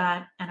 8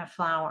 dot, and a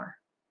flower.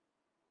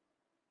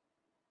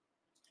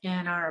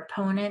 And our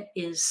opponent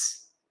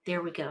is,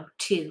 there we go,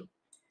 2.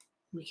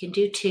 We can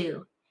do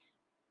 2.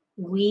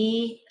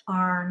 We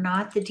are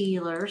not the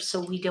dealer, so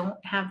we don't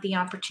have the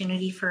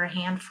opportunity for a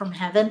hand from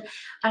heaven.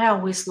 I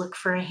always look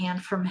for a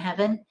hand from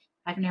heaven.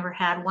 I've never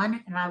had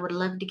one, and I would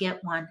love to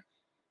get one,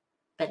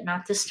 but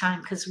not this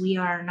time because we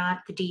are not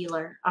the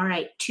dealer. All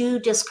right, 2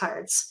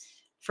 discards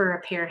for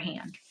a pair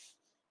hand.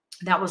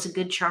 That was a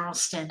good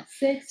Charleston,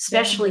 6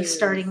 especially bamboos.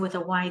 starting with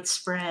a wide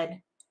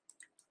spread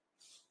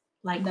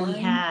like 9 we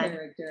had.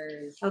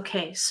 characters.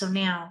 Okay, so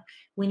now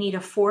we need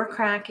a 4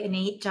 crack, an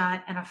 8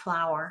 dot, and a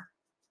flower.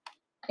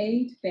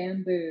 8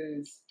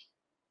 bamboos.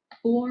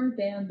 4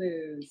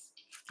 bamboos.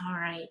 All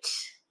right.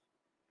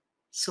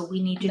 So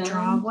we need to 9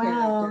 draw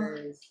well.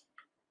 characters.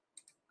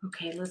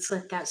 Okay, let's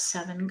let that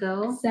 7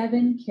 go.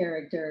 7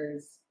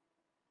 characters.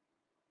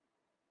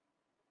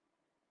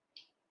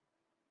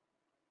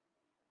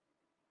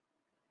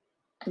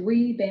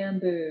 3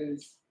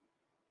 bamboos.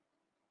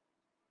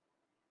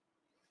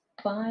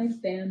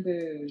 5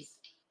 bamboos.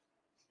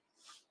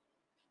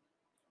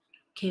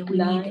 Okay, we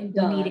 9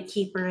 need a dots.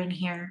 keeper in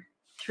here.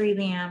 3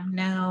 bam,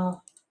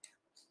 no.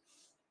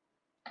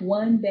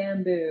 1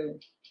 bamboo.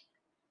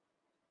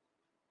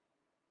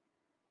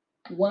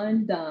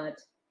 1 dot.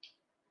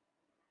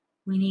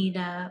 We need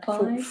a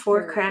 5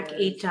 4 crack,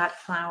 characters. 8 dot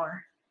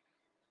flower.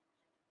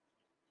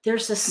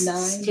 There's a 9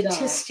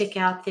 statistic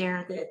out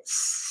there that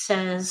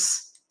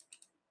says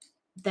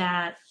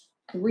that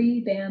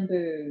 3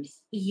 bamboos.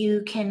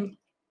 you can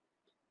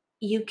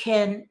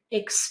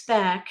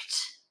expect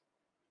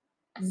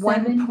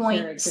 7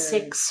 1.6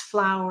 characters.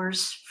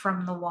 flowers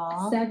from the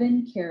wall.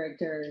 7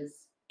 characters.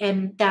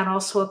 And that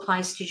also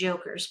applies to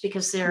jokers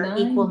because there are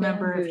 9 equal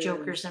number of bamboos.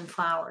 jokers and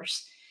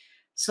flowers.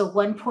 So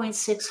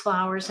 1.6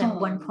 flowers and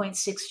Pong.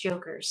 1.6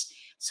 jokers.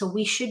 So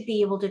we should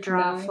be able to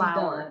draw a 9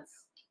 flower. dots.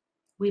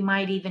 We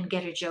might even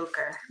get a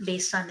joker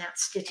based on that 5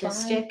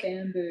 statistic.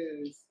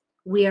 bamboos.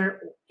 We are,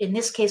 in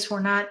this case,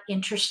 we're not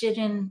interested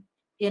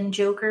in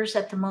jokers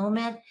at the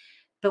moment,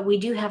 but we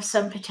do have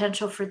some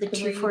potential for the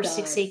 2, 4,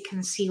 6, 8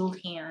 concealed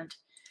hand.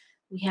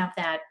 We have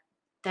that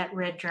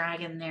red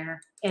dragon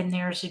there, and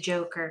there's a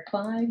joker.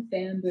 5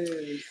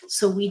 bamboos.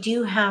 So we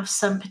do have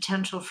some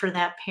potential for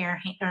that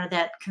pair or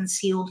that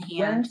concealed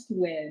hand. West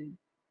wind.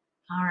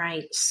 All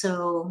right,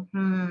 so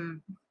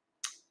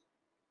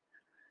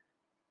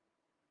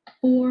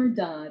 4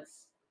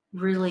 dots.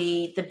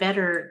 really the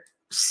better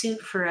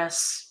suit for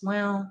us.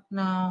 Well,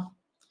 no,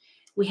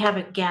 we have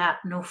a gap,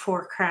 no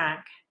 4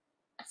 crack.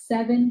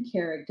 7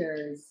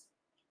 characters.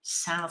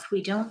 South,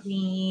 we don't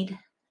need.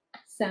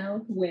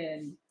 South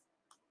wind.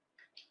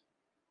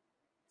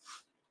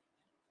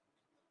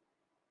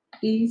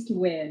 East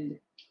wind.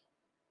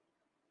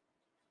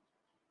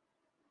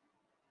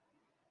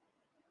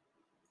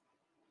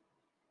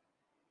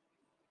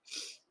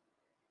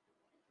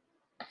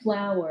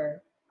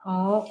 Flower.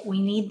 Oh,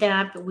 we need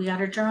that, but we got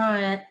to draw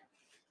it.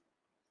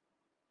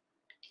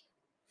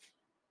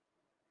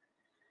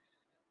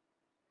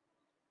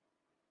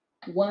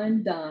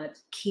 One dot.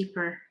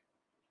 Keeper.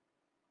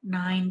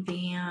 9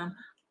 bam.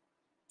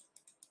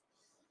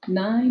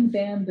 9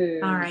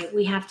 bamboos. All right,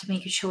 we have to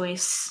make a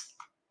choice.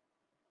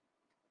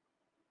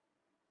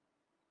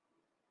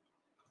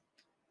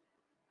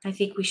 I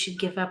think we should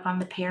give up on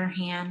the pair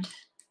hand.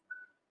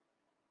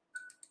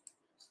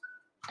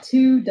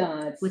 2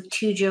 dots. With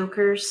 2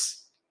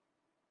 jokers,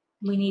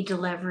 we need to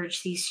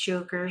leverage these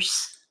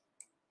jokers.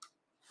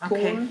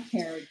 Okay. 4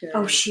 characters.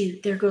 Oh,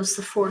 shoot. There goes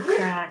the 4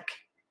 crack.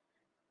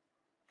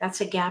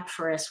 That's a gap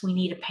for us. We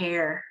need a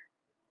pair.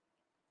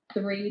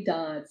 3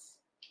 dots.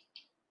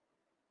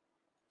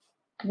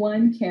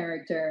 1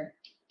 character.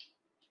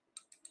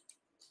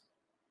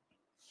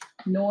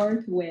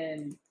 North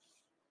wind.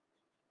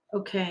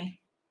 Okay.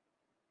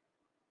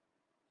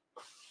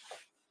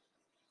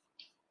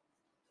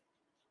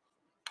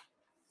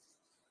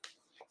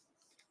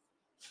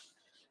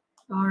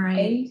 All right.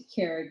 8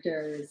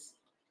 characters.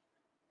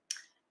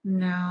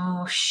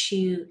 No,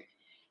 shoot.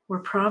 We're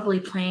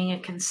probably playing a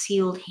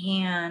concealed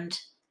hand,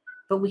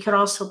 but we could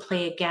also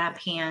play a gap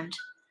hand.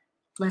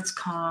 Let's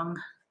Kong.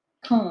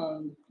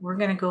 Kong. We're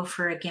going to go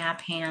for a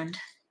gap hand.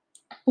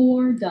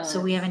 4 dots.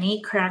 So we have an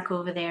 8 crack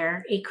over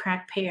there, 8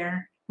 crack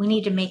pair. We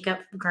need to make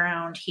up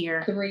ground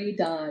here. 3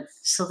 dots.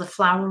 So the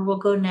flower will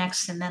go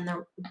next, and then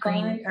the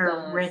green 5 or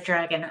dots. red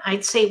dragon.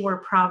 I'd say we're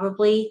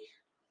probably,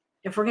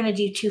 if we're going to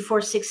do 2,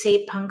 4, 6,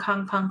 8, pung,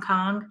 kong, pung,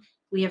 kong,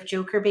 we have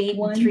joker bait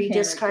 1 and 3 character.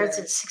 discards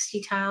at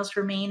 60 tiles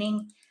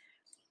remaining.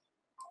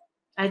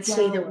 I'd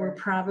say that we're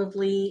Flower.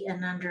 probably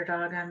an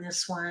underdog on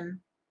this one.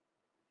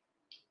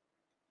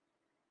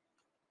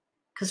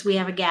 Because we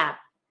have a gap,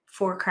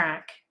 4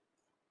 crack.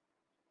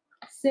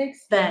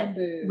 6 But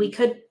bamboos.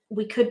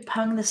 we could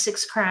pung the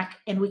 6 crack,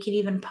 and we could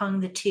even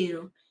pung the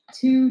 2.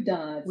 2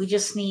 dots. We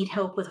just need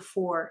help with a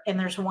 4, and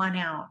there's 1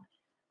 out.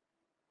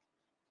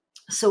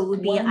 So it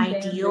would be 1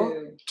 ideal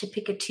bamboo. to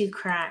pick a 2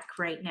 crack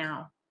right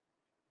now.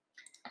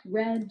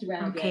 Red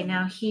dragon. Okay,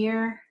 now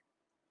here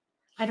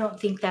I don't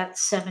think that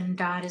 7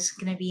 dot is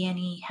going to be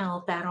any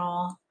help at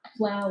all.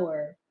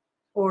 Flower.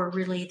 Or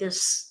really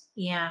this,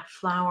 yeah,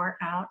 flower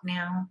out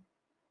now.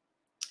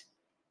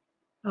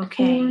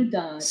 Okay, 4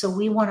 dots. so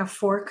we want a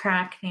 4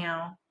 crack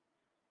now.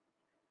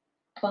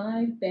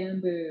 5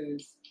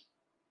 bamboos.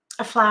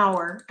 A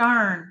flower,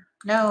 darn,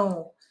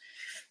 no.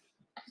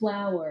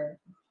 Flower.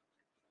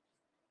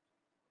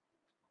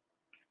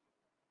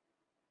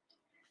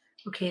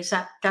 Okay,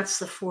 so that's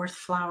the 4th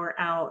flower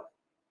out.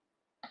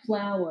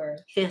 Flower.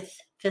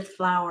 Fifth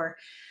flower.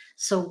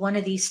 So one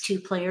of these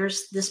 2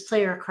 players, this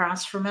player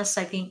across from us,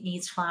 I think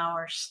needs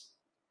flowers.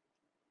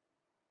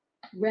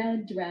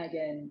 Red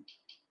dragon.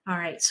 All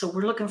right, so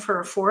we're looking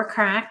for a 4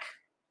 crack.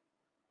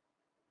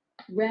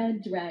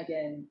 Red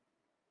dragon.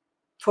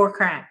 4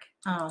 crack.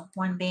 Oh,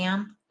 1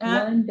 bam.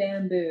 1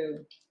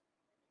 bamboo.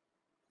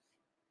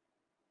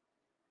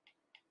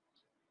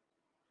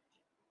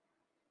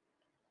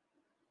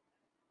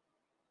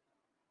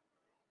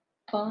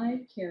 Five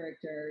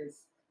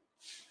characters.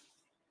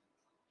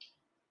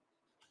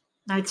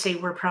 I'd say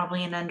we're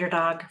probably an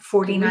underdog.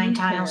 49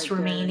 tiles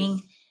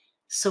remaining.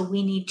 So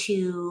we need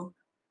to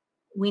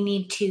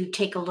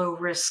take a low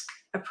risk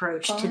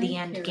approach to the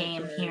end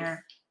game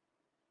here.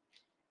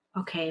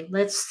 Okay,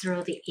 let's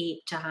throw the 8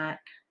 dot.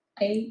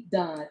 8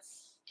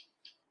 dots.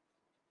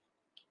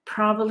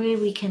 Probably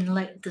we can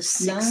let the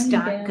 6 9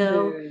 dot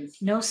go. bamboos.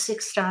 No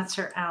 6 dots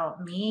are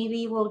out.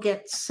 Maybe we'll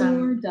get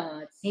some. 4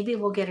 dots. Maybe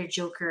we'll get a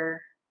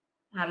joker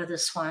out of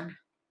this one.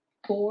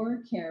 4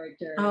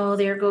 characters. Oh,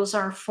 there goes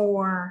our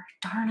 4.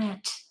 Darn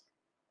it.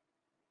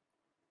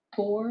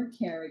 4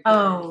 characters.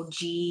 Oh,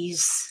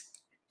 geez.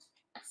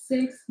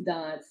 6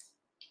 dots.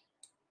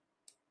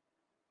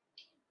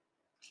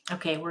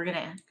 Okay, we're going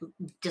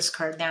to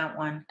discard that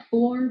one.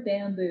 4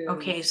 bamboos.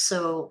 Okay,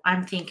 so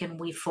I'm thinking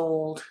we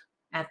fold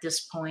at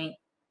this point.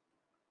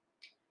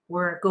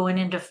 We're going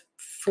into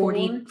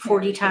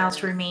 40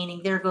 tiles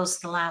remaining. There goes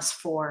the last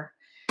 4.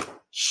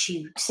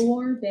 Shoot.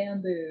 4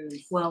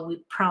 bamboos. Well,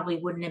 we probably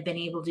wouldn't have been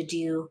able to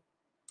do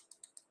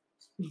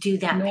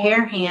that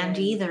pair hand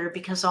either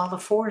because all the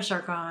 4s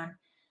are gone.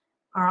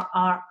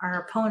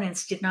 Our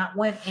opponents did not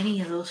want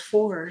any of those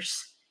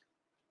 4s.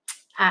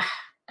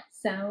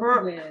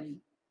 South wind.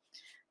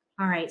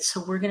 All right,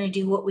 so we're going to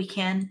do what we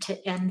can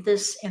to end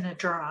this in a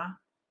draw.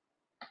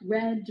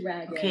 Red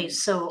dragon. Okay,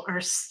 so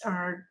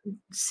our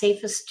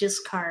safest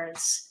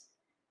discards.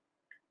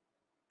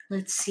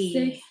 Let's see.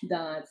 6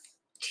 dots.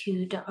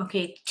 2 dot.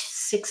 Okay,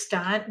 6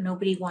 dot.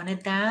 Nobody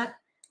wanted that.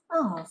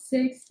 Oh.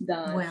 6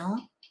 dots.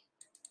 Well,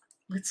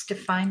 let's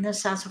define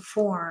this as a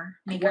 4.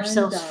 Make 1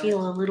 ourselves dot.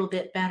 feel a little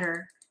bit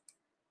better.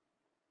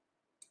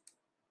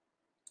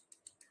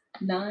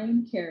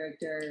 9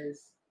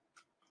 characters.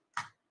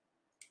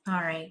 All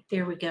right,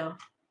 there we go.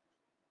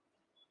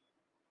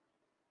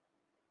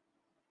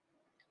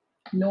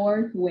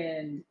 North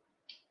wind.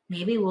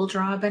 Maybe we'll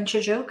draw a bunch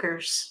of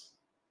jokers.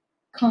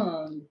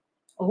 Kong.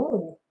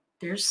 Oh,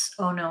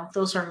 oh no,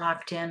 those are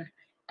locked in.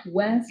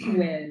 West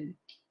wind.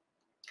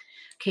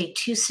 Okay,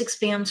 2 6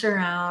 bams are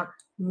out.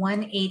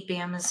 1 8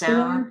 bam is 4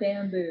 out.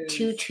 bamboos.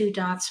 2 2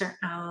 dots are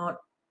out.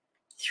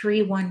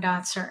 3 1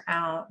 dots are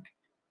out.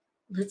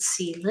 Let's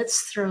see.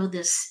 Let's throw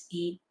this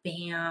 8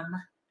 bam.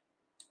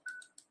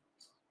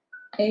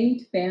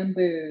 8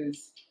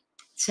 bamboos.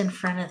 It's in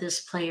front of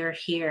this player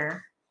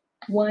here.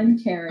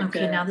 1 character.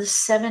 Okay, now this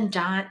 7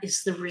 dot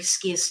is the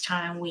riskiest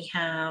time we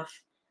have.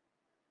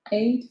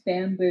 8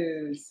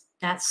 bamboos.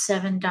 That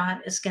 7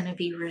 dot is going to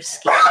be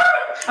risky.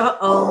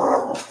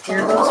 Uh-oh.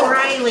 There goes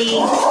Riley.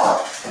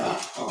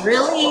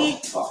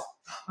 Really?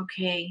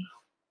 Okay.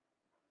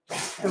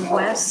 The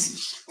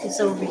west is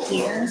over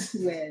here. West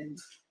wind.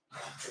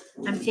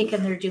 I'm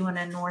thinking they're doing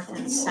a north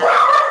and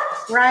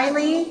south.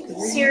 Riley?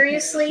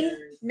 Seriously?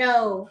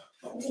 No.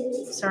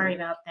 Sorry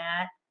about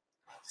that.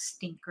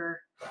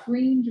 Stinker.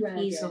 Green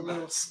dragon. He's a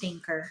little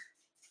stinker.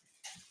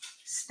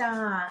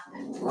 Stop.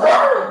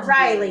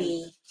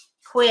 Riley.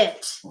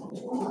 Quit.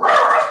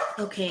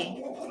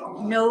 Okay.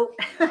 Nope.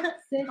 6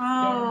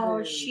 Oh,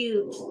 bamboos.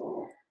 shoot.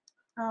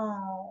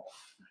 Oh.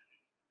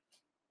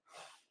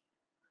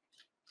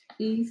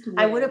 East wind.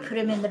 I would have put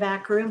him in the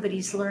back room, but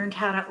he's learned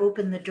how to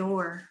open the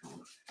door.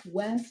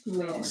 West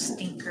Little wind.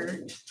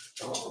 stinker.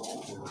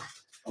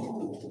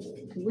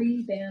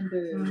 3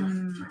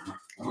 bamboos.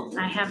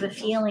 I have a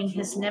feeling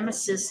his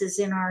nemesis is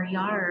in our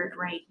yard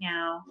right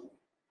now.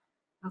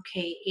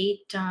 Okay, 8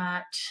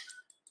 dot.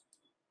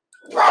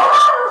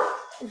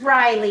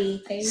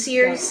 Riley, 8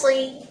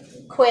 seriously?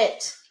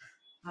 Quit.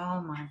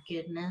 Oh my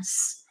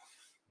goodness.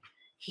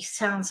 He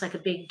sounds like a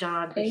big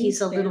dog, but 8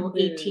 he's a little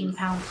bamboos.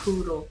 18-pound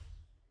poodle.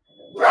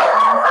 East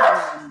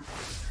wind.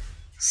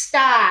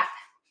 Stop.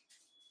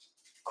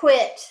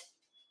 Quit.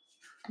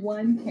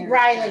 1 character.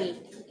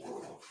 Riley.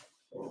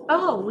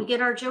 Oh, we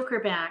get our joker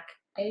back.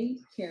 8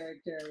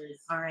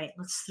 characters. All right,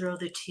 let's throw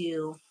the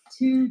 2.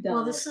 2 dots.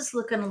 Well, this is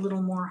looking a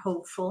little more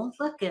hopeful.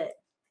 Look at.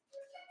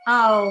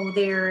 Oh,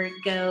 there it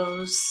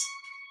goes.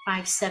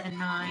 5 7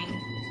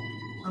 9.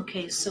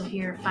 Okay, so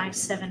here 5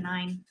 7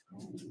 9.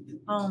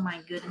 Oh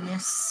my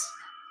goodness.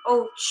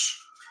 Ouch.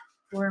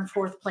 We're in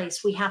 4th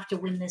place. We have to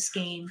win this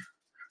game.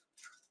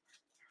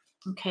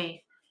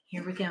 Okay,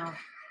 here we go.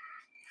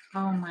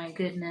 Oh my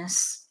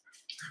goodness.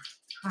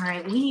 All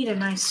right, we need a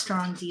nice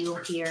strong deal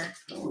here.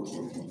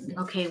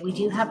 Okay, we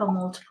do have a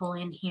multiple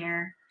in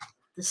here,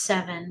 the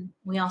 7.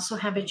 We also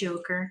have a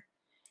joker.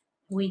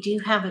 We do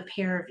have a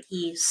pair of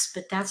eves,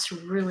 but that's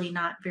really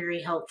not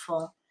very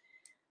helpful.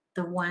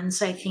 The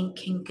ones I think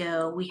can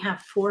go. We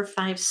have 4,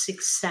 5,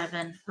 6,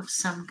 7 of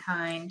some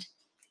kind.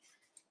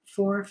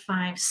 4,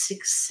 5,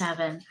 6,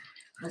 7.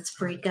 Let's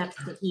break up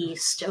the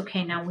east.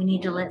 Okay, now we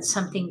need to let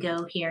something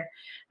go here.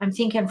 I'm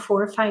thinking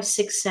 4, 5,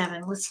 6,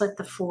 7. Let's let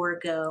the 4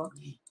 go.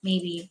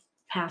 Maybe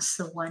pass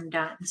the 1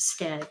 dot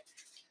instead.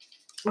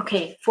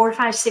 Okay, 4,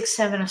 5, 6,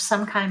 7 of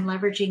some kind,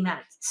 leveraging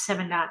that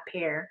 7 dot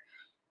pair.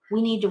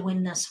 We need to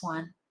win this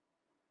one.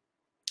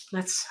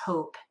 Let's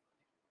hope.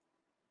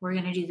 We're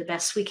going to do the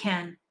best we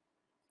can.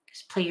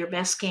 Just play your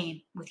best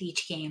game with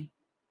each game.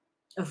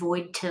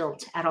 Avoid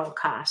tilt at all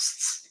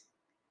costs.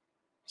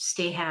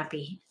 Stay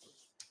happy.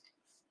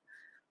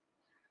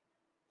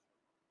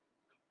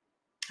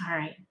 All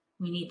right,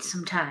 we need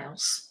some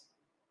tiles.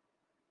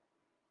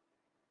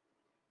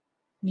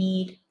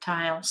 Need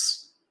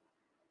tiles.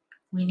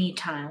 We need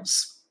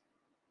tiles.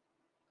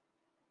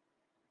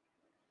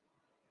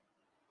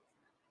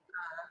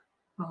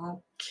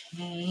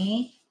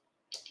 Okay.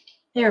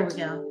 There we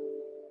go.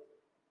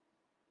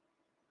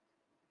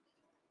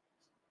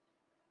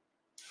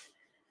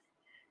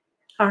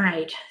 All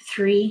right,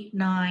 3,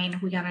 9.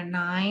 We got a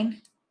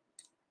 9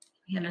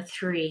 and a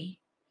 3.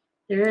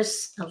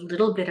 There's a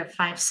little bit of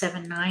 5,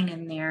 7, 9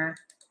 in there.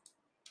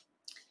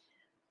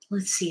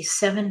 Let's see,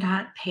 7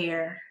 dot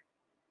pair.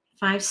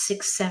 5,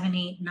 6, 7,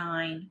 8,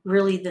 9.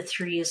 Really, the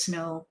 3 is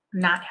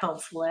not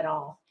helpful at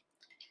all.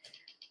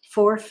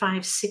 4,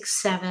 5,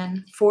 6,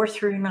 7, 4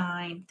 through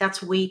 9.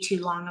 That's way too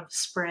long of a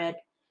spread.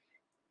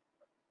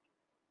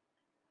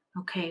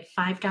 Okay,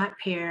 5 dot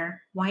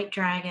pair, white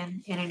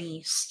dragon, and an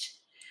east.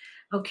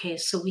 Okay,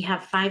 so we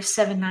have 5,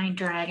 7, 9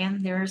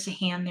 dragon. There's a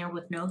hand there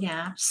with no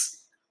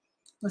gaps.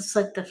 Let's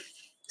let the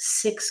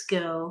 6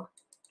 go.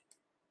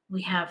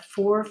 We have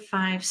 4,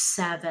 5,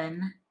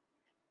 7,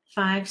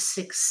 5,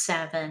 6,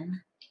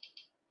 7.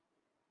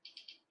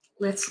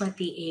 Let's let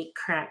the 8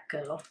 crack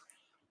go.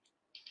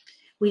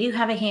 We do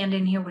have a hand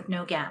in here with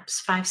no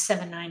gaps. 5,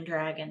 7, 9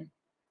 dragon.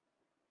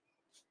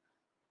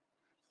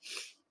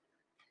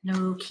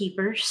 No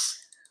keepers,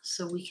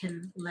 so we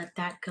can let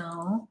that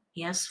go.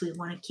 Yes, we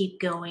want to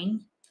keep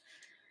going.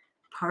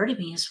 Part of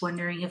me is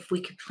wondering if we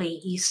could play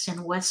east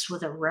and west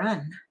with a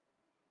run.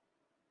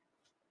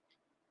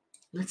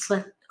 Let's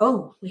let,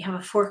 oh, we have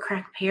a 4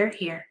 crack pair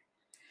here.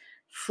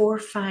 4,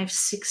 5,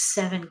 6,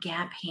 7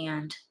 gap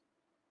hand.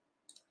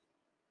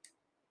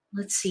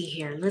 Let's see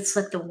here. Let's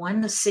let the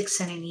 1, the 6,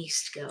 and an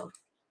east go.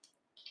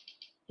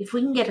 If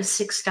we can get a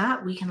 6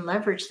 dot, we can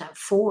leverage that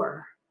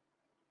 4.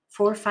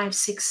 4, 5,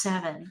 6,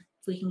 7.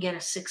 If we can get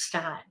a 6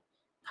 dot.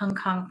 Pung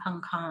kong,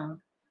 pung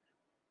kong.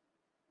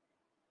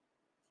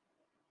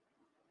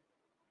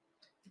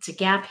 It's a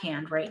gap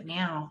hand right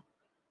now.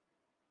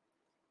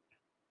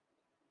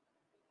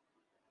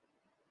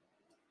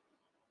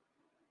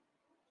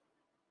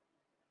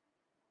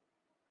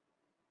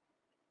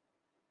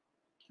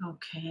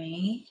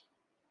 Okay.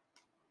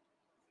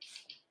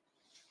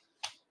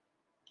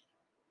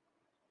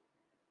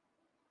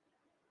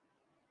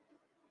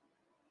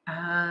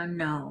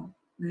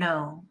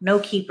 No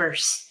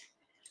keepers.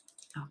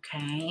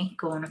 Okay,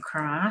 going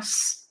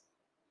across.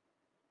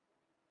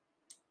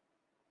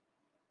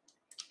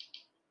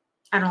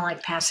 I don't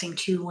like passing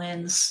 2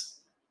 wins.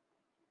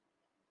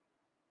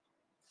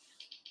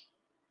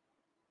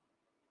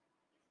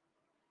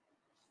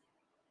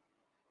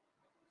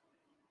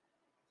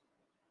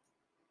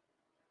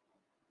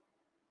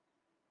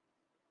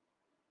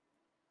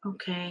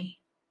 Okay.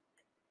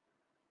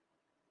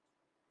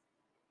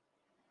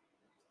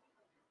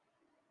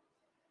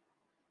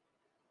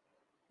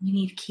 We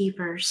need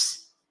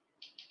keepers.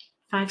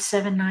 5,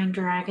 7, 9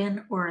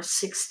 dragon or a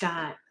 6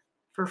 dot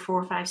for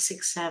 4, 5,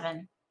 6,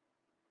 7.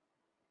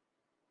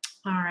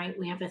 All right,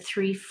 we have a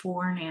 3,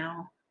 4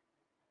 now.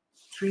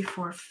 3,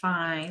 4,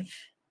 5.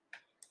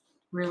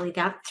 Really,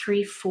 that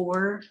 3,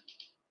 4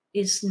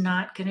 is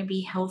not going to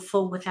be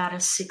helpful without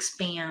a 6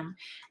 bam.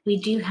 We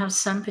do have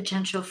some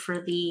potential for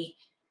the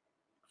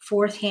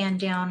 4th hand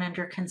down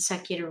under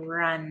consecutive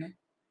run.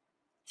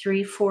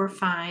 3, 4,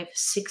 5,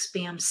 6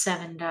 bam,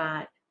 7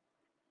 dot.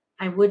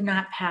 I would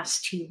not pass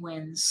 2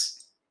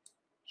 wins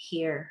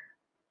here.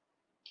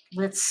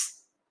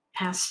 Let's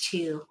pass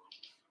 2.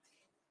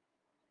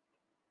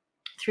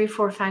 3,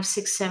 4, 5,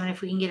 6, 7.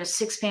 If we can get a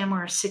 6 bam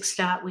or a 6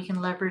 dot, we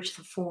can leverage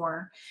the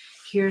 4.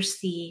 Here's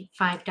the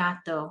 5 dot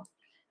though.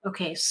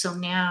 Okay, so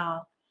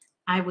now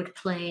I would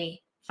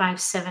play 5,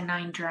 7,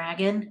 9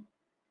 dragon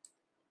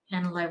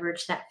and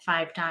leverage that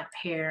 5 dot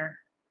pair.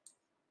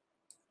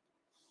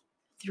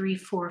 3,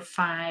 4,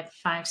 5,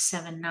 5,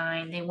 7,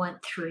 9. They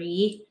want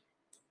 3.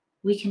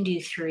 We can do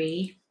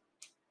 3.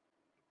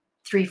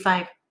 3,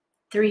 5,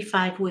 3,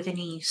 5 with an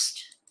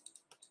east.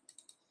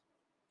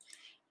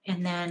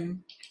 And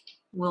then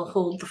we'll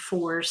hold the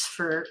 4s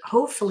for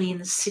hopefully in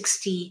the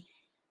 60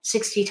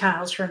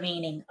 tiles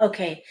remaining.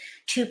 Okay,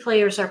 2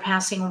 players are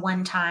passing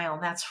 1 tile.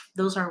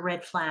 Those are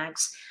red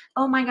flags.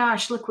 Oh my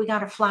gosh, look, we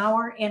got a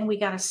flower and we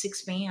got a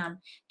 6 bam.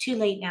 Too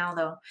late now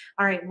though.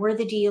 All right, we're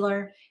the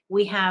dealer.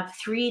 We have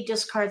 3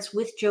 discards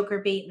with joker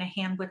bait and a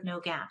hand with no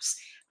gaps.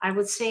 I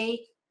would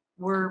say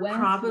we're West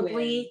probably,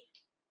 wind.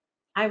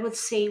 I would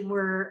say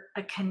we're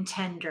a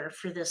contender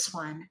for this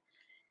one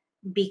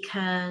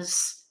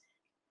because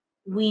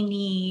we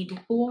need,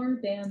 4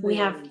 bamboos. we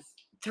have 3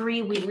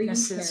 Three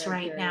weaknesses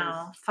right characters.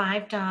 now.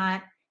 5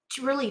 dot,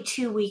 really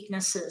 2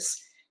 weaknesses,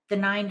 the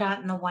 9 dot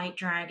and the white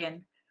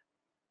dragon.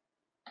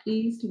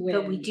 East wind.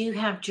 But we do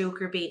have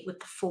joker bait with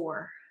the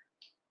 4.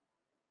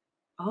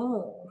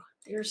 Oh,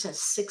 there's a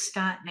 6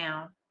 dot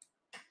now.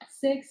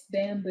 6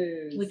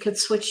 bamboos. We could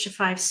switch to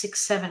 5,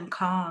 6, 7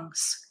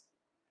 Kongs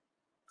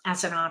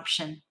as an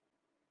option.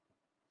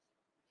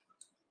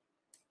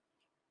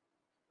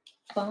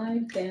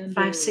 5 bamboos.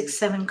 5, 6,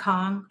 7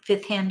 Kong,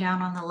 5th hand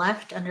down on the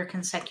left under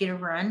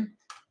consecutive run.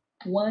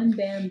 1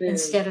 bamboo.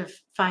 Instead of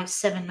 5,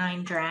 7,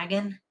 9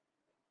 dragon.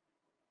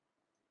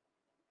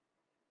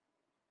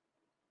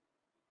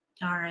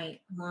 All right,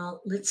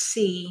 well, let's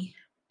see.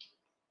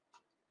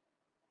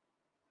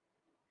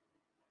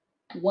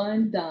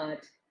 1 dot.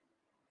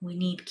 We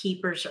need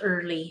keepers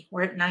early.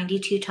 We're at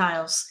 92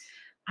 tiles.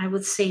 I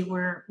would say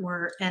we're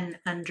an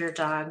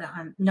underdog.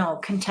 No,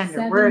 contender.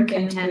 7 We're a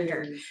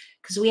contender bamboos.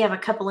 because we have a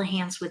couple of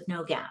hands with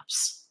no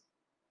gaps.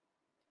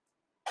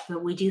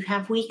 But we do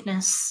have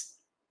weakness.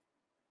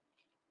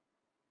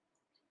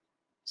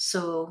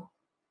 So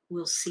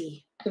we'll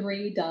see.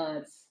 3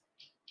 dots.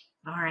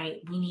 All right,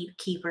 we need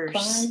keepers.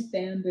 5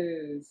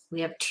 bamboos.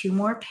 We have 2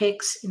 more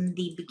picks in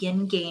the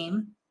begin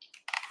game.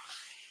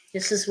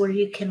 This is where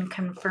you can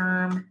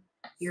confirm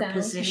your South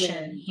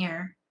position wind.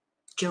 here.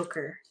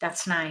 Joker,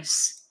 that's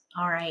nice.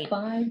 All right,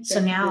 5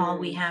 so now all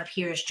we bamboos. have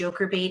here is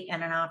joker bait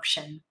and an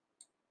option.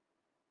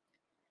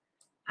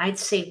 I'd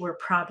say we're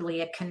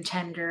probably a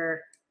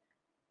contender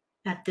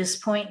at this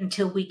point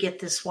until we get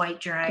this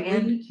white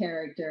dragon 3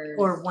 characters.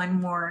 or one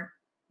more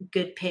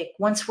good pick.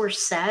 Once we're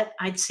set,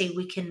 I'd say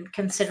we can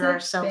consider 6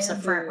 ourselves a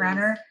front bamboos.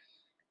 runner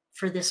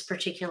for this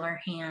particular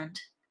hand.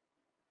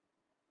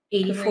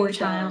 84 3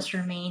 tiles dots.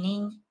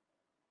 remaining.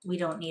 We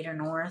don't need a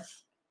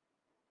north.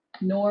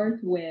 North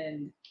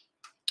wind.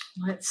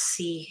 Let's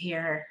see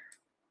here.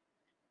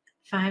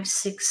 5,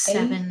 6, 8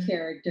 7,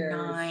 characters.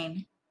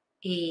 9,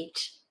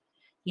 8.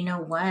 You know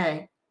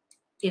what?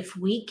 If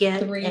we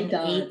get 3 an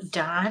dots. 8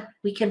 dot,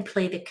 we can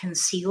play the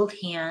concealed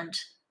hand.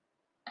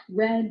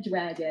 Red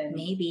dragon.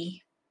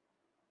 Maybe.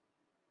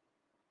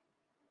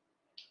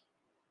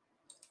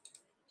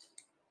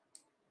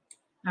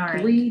 All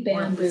right. 3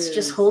 Well, let's just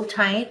bamboos. hold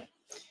tight.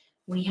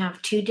 We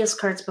have 2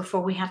 discards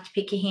before we have to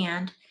pick a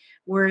hand.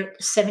 We're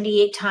at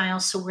 78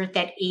 tiles, so we're at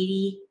that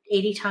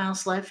 80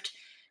 tiles left.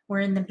 We're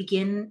in the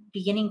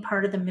beginning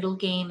part of the middle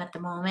game at the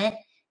moment.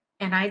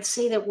 And I'd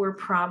say that we're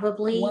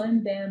probably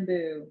 1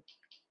 bamboo.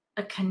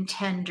 a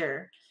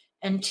contender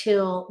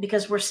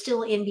because we're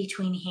still in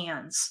between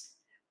hands.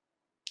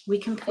 We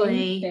can 8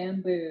 play,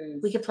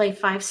 bamboos. we could play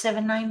 5,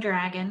 7, 9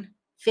 dragon,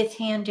 5th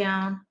hand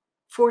down,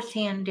 4th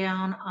hand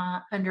down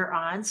under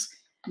odds.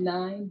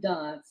 9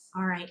 dots.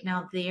 All right,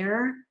 now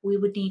there we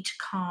would need to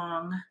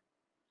Kong.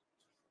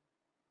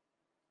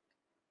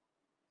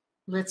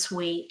 Let's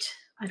wait.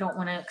 I don't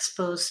want to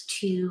expose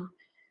two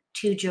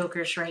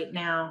jokers right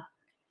now.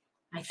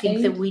 I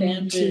think that 8 we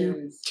need to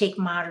bamboos. take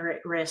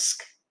moderate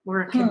risk.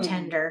 We're a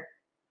contender.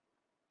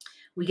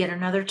 We get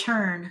another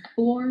turn.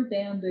 4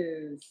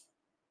 bamboos.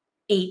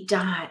 8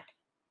 dot.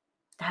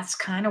 That's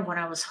kind of what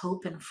I was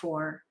hoping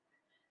for.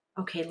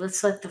 Okay,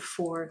 let's let the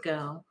 4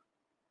 go.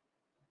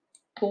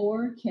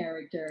 4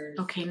 characters.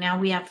 Okay, now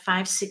we have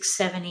 5, 6,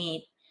 7,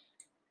 8.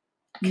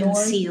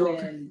 North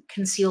wind.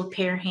 Concealed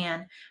pair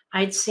hand.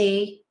 I'd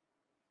say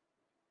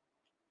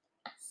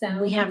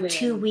South we have wind.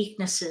 2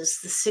 weaknesses,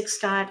 the 6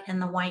 dot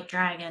and the white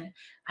dragon.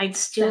 I'd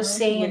still South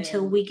say wind.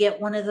 until we get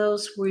one of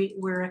those,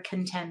 we're a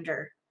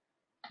contender.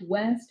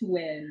 West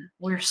wind.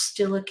 We're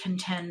still a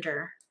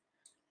contender.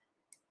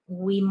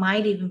 We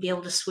might even be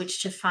able to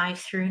switch to 5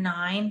 through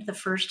 9, the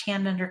first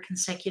hand under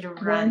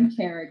consecutive run. 1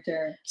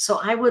 character. So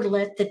I would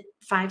let the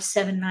 5,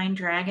 7, 9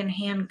 dragon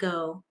hand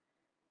go.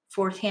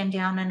 4th hand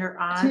down under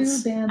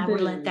odds. 2 I would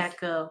let bamboos. that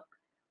go.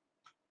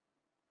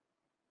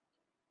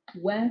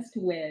 West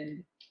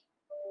wind.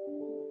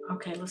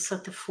 Okay, let's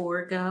let the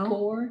 4 go.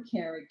 4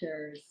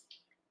 characters.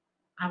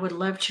 I would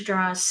love to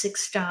draw a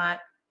 6 dot,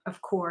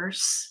 of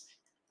course,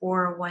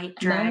 or a white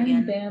 9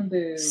 dragon.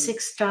 bamboos.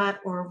 6 dot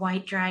or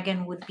white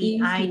dragon would be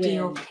East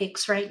ideal wind.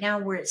 picks right now.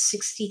 We're at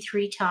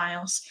 63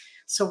 tiles,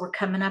 so we're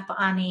coming up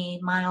on a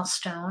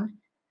milestone.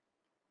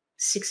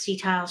 60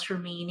 tiles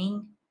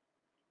remaining.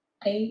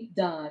 8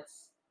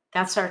 dots.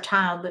 That's our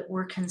tile, but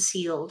we're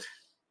concealed.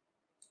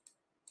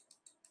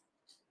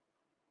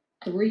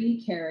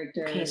 3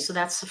 characters. Okay, so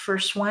that's the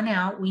first one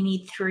out. We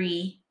need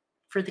 3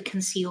 for the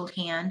concealed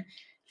hand.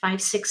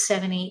 5, 6,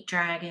 7, 8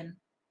 dragon.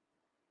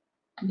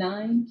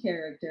 9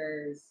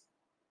 characters.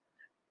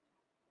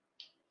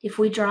 If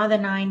we draw the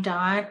 9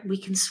 dot, we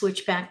can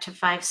switch back to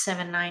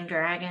 579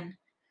 dragon.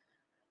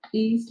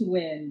 East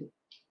wind.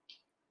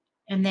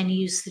 And then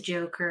use the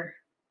joker.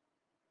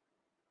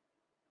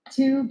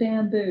 2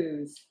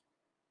 bamboos.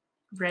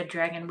 Red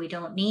dragon we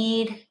don't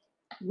need.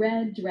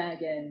 Red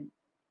dragon.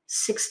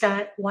 6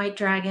 dot white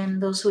dragon.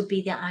 Those would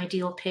be the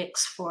ideal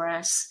picks for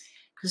us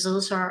because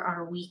those are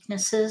our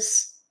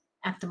weaknesses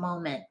at the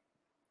moment.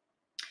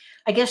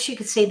 I guess you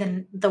could say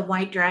the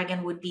white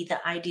dragon would be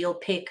the ideal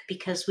pick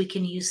because we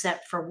can use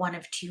that for one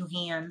of 2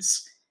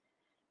 hands.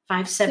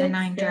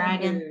 579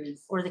 dragon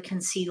or the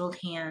concealed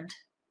hand.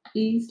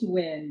 East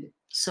wind.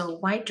 So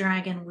white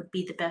dragon would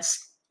be the best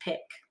pick.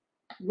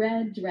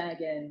 Red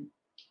dragon.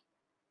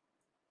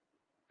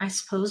 I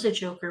suppose a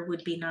joker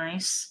would be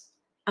nice.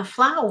 A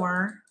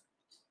flower.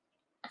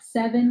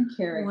 7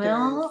 characters.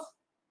 Well,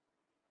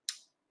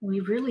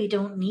 we really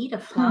don't need a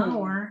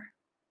flower.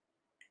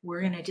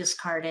 We're going to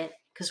discard it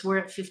because we're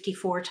at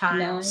 54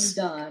 tiles.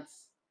 9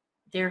 dots.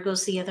 There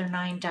goes the other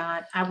 9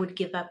 dot. I would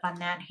give up on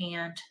that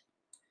hand.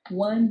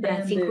 1 But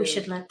bamboo. I think we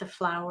should let the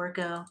flower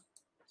go.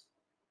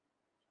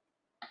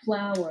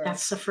 Flower.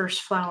 That's the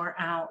first flower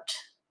out.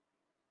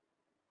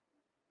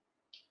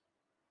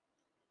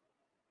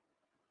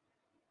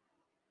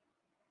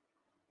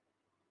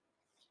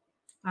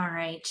 All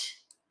right.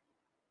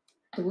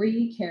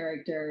 3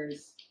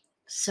 characters.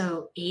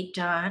 So 8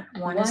 dot,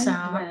 1 White is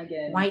out.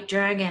 dragon. White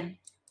dragon.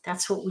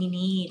 That's what we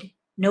need.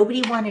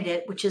 Nobody wanted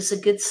it, which is a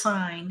good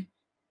sign.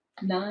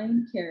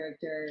 9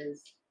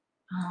 characters.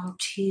 Oh,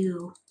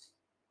 2.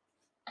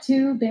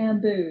 2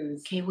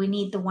 bamboos. Okay, we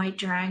need the white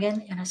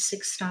dragon and a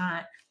 6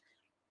 dot.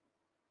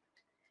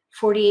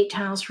 48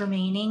 tiles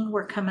remaining.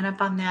 We're coming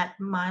up on that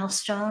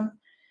milestone,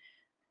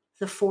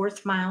 the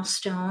 4th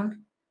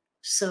milestone.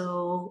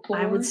 So 4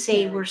 I would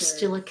say we're characters.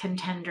 still a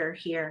contender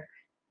here.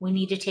 We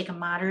need to take a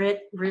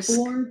moderate risk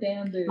 4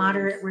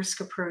 bamboos.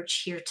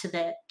 approach here to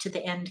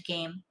the end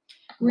game.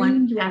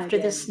 Green After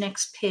this dragon.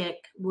 next pick,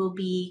 we'll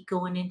be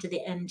going into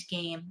the end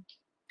game.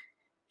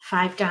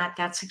 5 dot,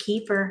 that's a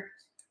keeper.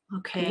 3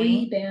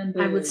 Okay.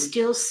 bamboos. I would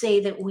still say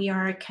that we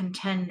are a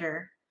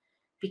contender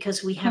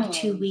because we have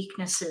 2 Home.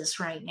 weaknesses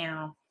right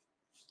now.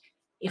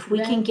 If we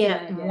Red can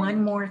get dragon.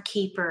 1 more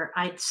keeper,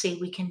 I'd say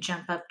we can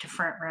jump up to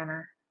front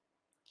runner.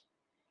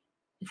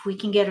 If we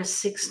can get a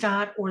 6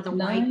 dot or the 9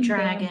 white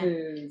dragon,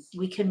 bamboos.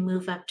 we can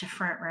move up to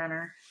front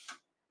runner.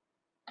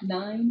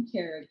 9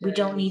 characters. We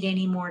don't need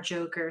any more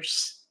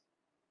jokers.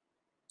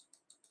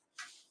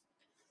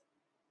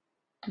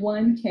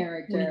 1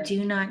 character. We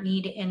do not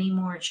need any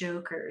more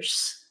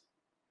jokers.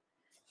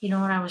 You know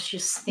what I was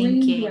just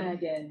Green thinking?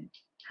 dragon.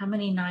 How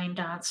many 9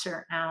 dots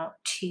are out?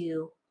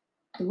 2.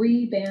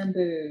 3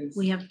 bamboos.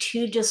 We have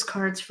 2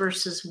 discards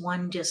versus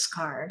 1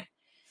 discard.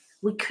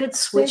 We could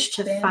switch 6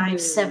 to bamboos.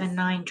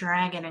 579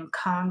 dragon and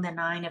Kong the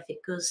 9 if it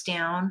goes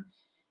down.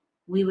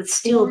 We would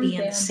still 4 be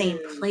in the same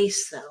bamboos.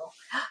 place though.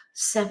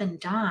 7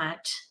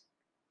 dot.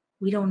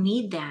 We don't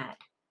need that.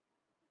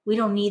 We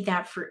don't need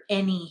that for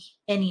any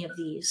of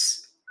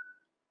these.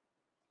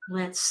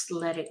 Let's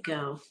let it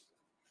go.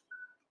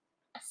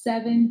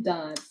 7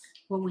 dots.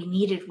 What we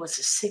needed was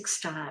a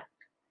 6 dot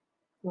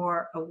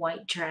or a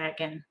white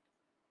dragon.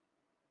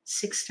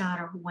 6 dot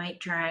or white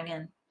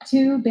dragon.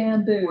 2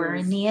 bamboos. We're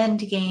in the end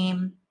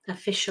game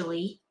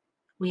officially.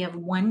 We have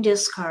 1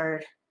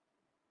 discard.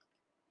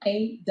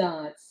 8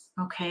 dots.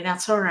 Okay,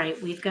 that's all right.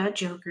 We've got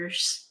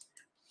jokers.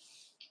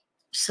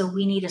 So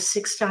we need a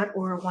 6 dot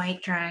or a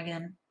white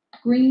dragon.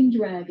 Green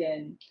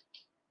dragon.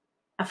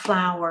 A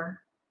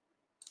flower.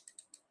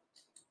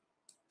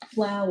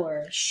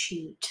 Flower.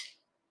 Shoot.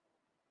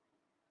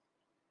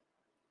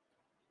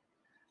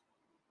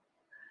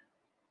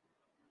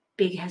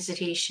 Big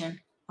hesitation.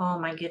 Oh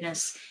my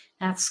goodness.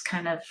 That's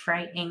kind of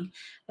frightening.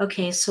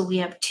 Okay, so we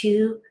have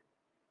 2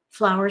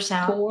 flowers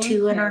out, 4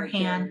 2 in our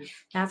hand. characters.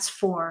 That's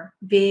 4.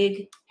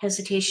 Big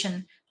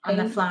hesitation on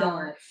the 8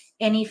 flower. dots.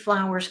 Any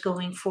flowers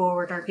going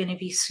forward are going to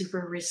be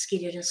super risky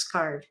to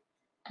discard.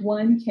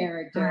 1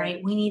 character. All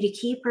right, we need a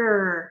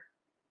keeper.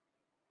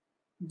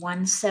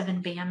 1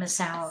 7 bam is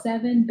out.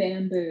 7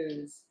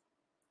 bamboos.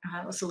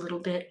 That was a little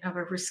bit of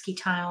a risky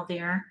tile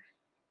there.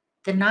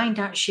 The 9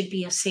 dot should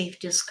be a safe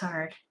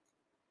discard.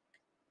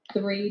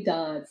 3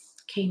 dots.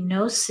 Okay,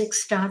 no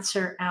 6 dots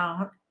are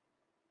out.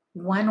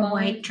 1 5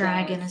 white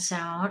dragon dots. is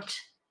out.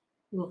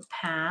 We'll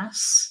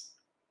pass.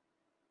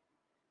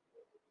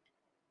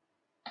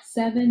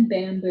 7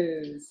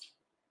 bamboos.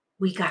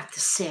 We got the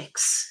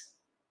 6.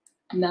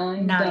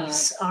 9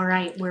 Nice. dots. All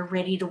right, we're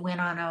ready to win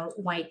on a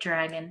white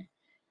dragon.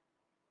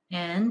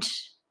 And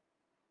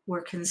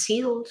we're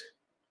concealed.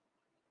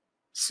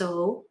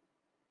 So,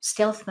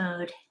 stealth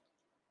mode.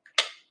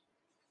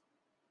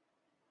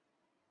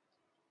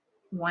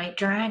 White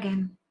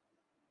dragon.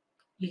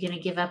 You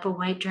gonna give up a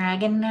white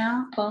dragon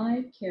now?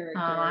 5 characters. Oh,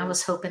 I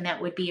was hoping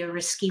that would be a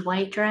risky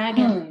white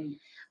dragon. Hung.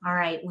 All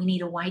right, we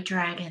need a white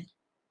dragon.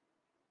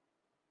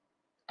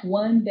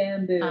 1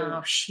 bamboo.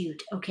 Oh,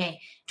 shoot. Okay,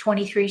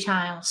 23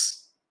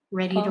 tiles.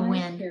 Ready to 5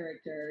 win.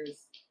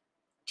 characters.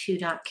 2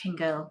 dot can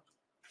go.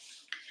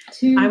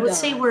 2 I would dots.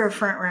 say we're a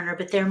front runner,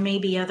 but there may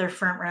be other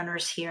front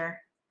runners here.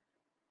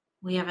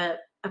 We have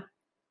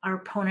our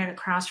opponent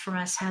across from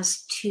us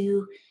has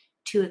two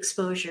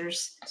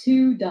exposures.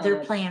 2 dots.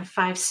 They're playing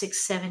 5,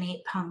 6, 7, 8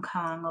 Hong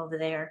Kong over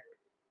there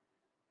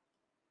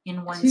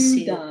in one 2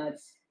 suit.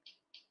 dots.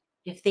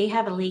 If they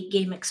have a late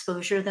game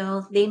exposure,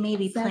 though, they may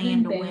be 7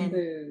 playing to win.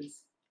 bamboos.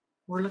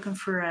 We're looking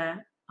for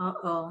a,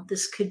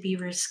 this could be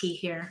risky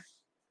here.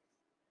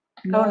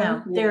 Oh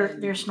no, North,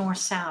 there's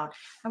north-south.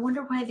 I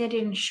wonder why they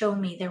didn't show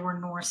me there were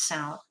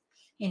north-south.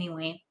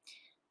 Anyway,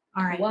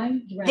 all right.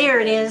 White, There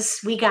it dragon. is.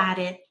 We got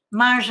it.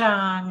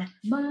 Mahjong.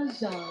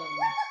 Mahjong.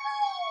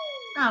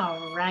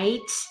 All right.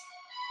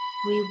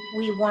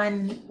 We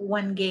won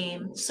one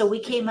game. So we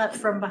came up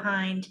from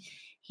behind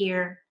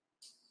here.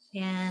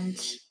 And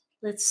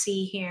let's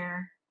see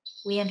here.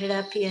 We ended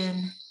up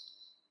in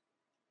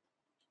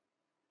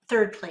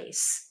third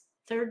place.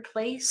 Third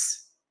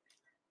place?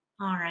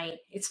 All right.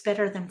 It's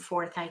better than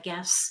fourth, I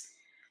guess.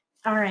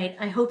 All right.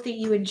 I hope that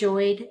you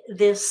enjoyed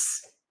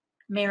this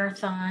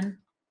marathon.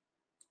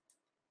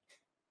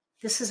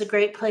 This is a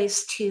great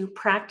place to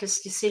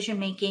practice decision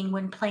making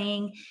when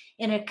playing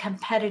in a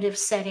competitive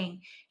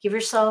setting. Give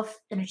yourself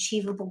an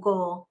achievable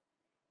goal.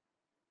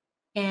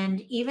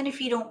 And even if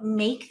you don't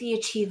make the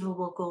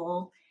achievable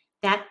goal,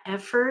 that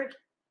effort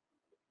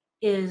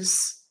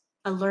is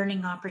a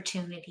learning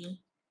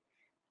opportunity.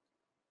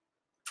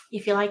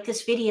 If you like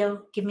this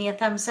video, give me a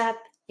thumbs up.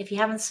 If you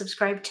haven't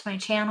subscribed to my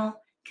channel,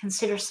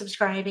 consider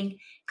subscribing.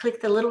 Click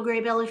the little gray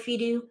bell if you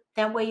do.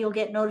 That way you'll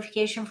get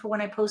notification for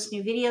when I post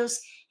new videos,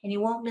 and you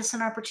won't miss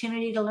an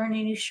opportunity to learn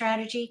a new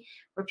strategy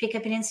or pick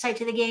up an insight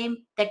to the game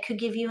that could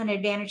give you an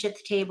advantage at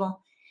the table.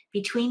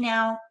 Between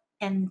now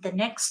and the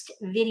next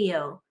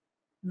video,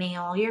 may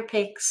all your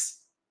picks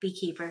be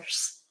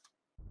keepers.